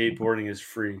Hawk Skateboarding is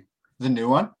free. The new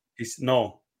one?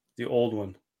 No, the old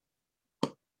one.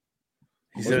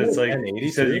 He Wasn't said it's it like 1080 he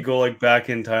said too? you go like back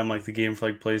in time, like the game for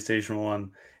like PlayStation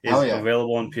 1 is Hell yeah.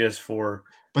 available on PS4.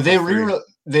 But they free.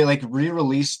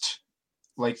 re-released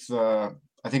like I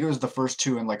think it was the first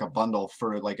two in like a bundle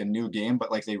for like a new game, but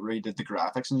like they redid the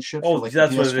graphics and shit. Oh, for, like,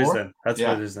 that's the what it is PS4. then. That's Yeah.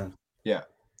 what it is then. Yeah.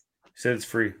 He said it's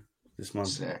free this month.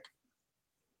 Sick.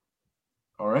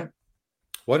 All right.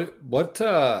 What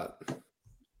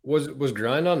was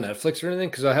Grind on Netflix or anything?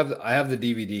 Because I have the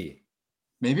DVD.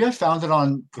 Maybe I found it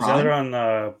on Is that Prime.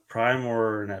 on Prime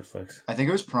or Netflix? I think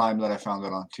it was Prime that I found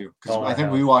it on too. Because Oh, I I think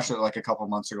have. we watched it like a couple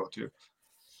months ago too.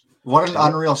 What an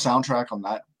unreal soundtrack on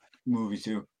that movie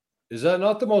too. Is that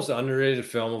not the most underrated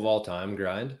film of all time,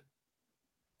 Grind?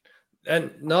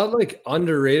 And not like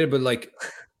underrated, but like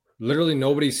literally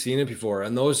nobody's seen it before.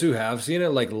 And those who have seen it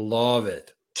like love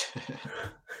it.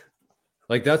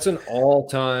 Like that's an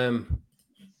all-time.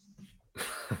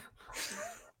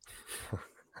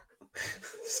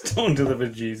 Stone to the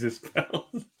bejesus, pal.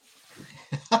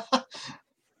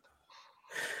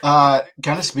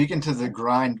 Kind of speaking to the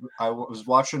Grind, I was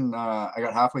watching. I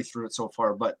got halfway through it so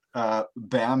far, but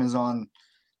Bam is on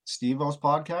Steve-O's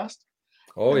podcast.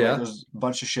 Oh And, like, yeah. there's a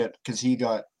bunch of shit because he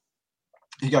got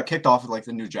kicked off of like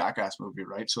the new Jackass movie,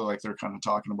 right? So like they're kind of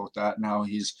talking about that now.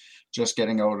 He's just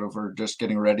getting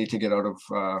ready to get out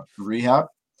of rehab,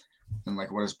 and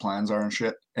like what his plans are and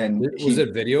shit. And Was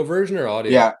it video version or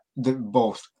audio? Yeah,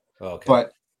 both. Oh, okay.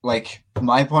 But like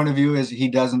my point of view is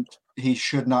he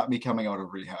should not be coming out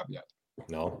of rehab yet.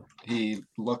 No. He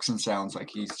looks and sounds like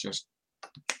he's just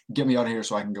get me out of here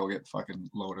so I can go get fucking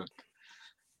loaded.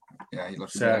 Yeah, he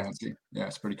looks a bit Sad. antsy. Yeah,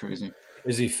 it's pretty crazy.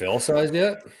 Is he Phil sized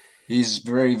yet? He's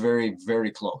very, very,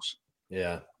 very close.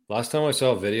 Yeah. Last time I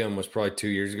saw a video of him was probably 2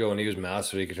 years ago, and he was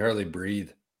massive. He could hardly breathe.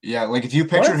 Yeah, like if you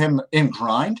picture What? him in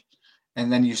Grind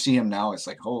and then you see him now, it's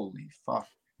like, holy fuck.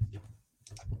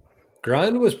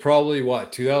 Grind was probably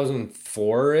what,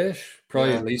 2004-ish?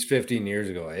 Probably Yeah. at least 15 years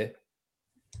ago, eh?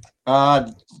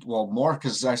 Well, more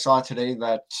because I saw today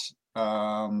that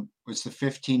it's the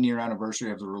 15-year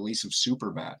anniversary of the release of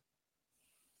Superbad.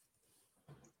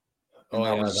 And Oh,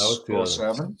 that yeah, was that was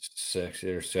 07? 6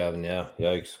 or 7. Yeah,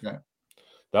 yikes. Yeah.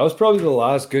 That was probably the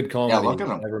last good comedy look at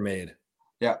him. ever made.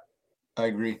 Yeah, I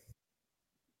agree.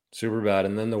 super bad.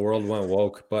 And then the world went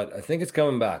woke, but I think it's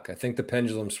coming back. I think the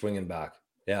pendulum's swinging back.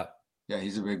 Yeah. Yeah,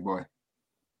 he's a big boy.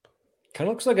 Kind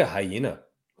of looks like a hyena.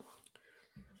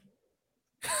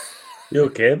 You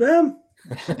okay, Bam?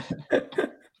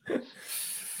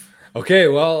 Okay,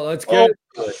 well, let's get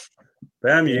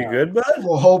Bam, you Yeah. good, bud?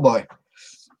 Oh boy.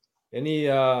 any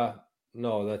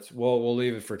no, that's we'll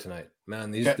leave it for tonight.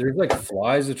 Man, Okay. there's like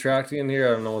flies attracting in here.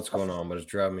 I don't know what's going on, but it's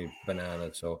driving me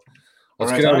bananas. So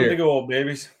let's All right, get out of Time to here. go, old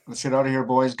babies. Let's get out of here,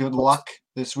 boys. Good luck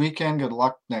this weekend. Good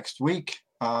luck next week.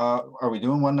 Are we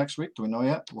doing one next week? Do we know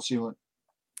yet? We'll see what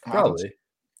happens. Probably.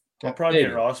 I'll probably Maybe.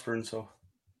 get Rossburn, so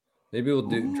Maybe we'll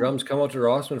do Ooh. drums come out to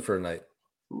Rossman for a night.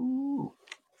 Ooh.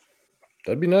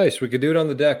 That'd be nice. We could do it on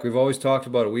the deck. We've always talked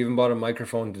about it. We even bought a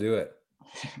microphone to do it.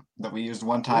 That we used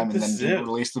one time and This then is didn't it.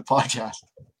 release the podcast.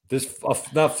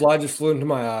 That fly just flew into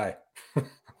my eye.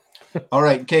 All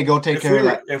right, okay, go take care of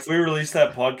that. if we released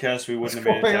that podcast, we wouldn't have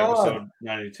made it to going on? episode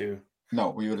 92. No,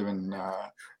 we would have been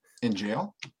in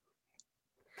jail.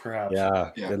 Perhaps.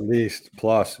 Yeah, Yeah. at least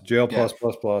plus jail Yeah.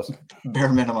 plus. Bare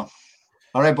minimum.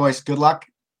 All right, boys. Good luck.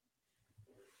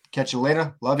 Catch you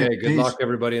later. Love Okay, you. good Peace. luck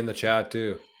everybody in the chat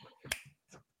too.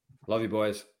 Love you,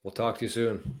 boys. We'll talk to you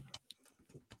soon.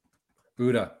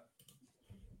 Buddha.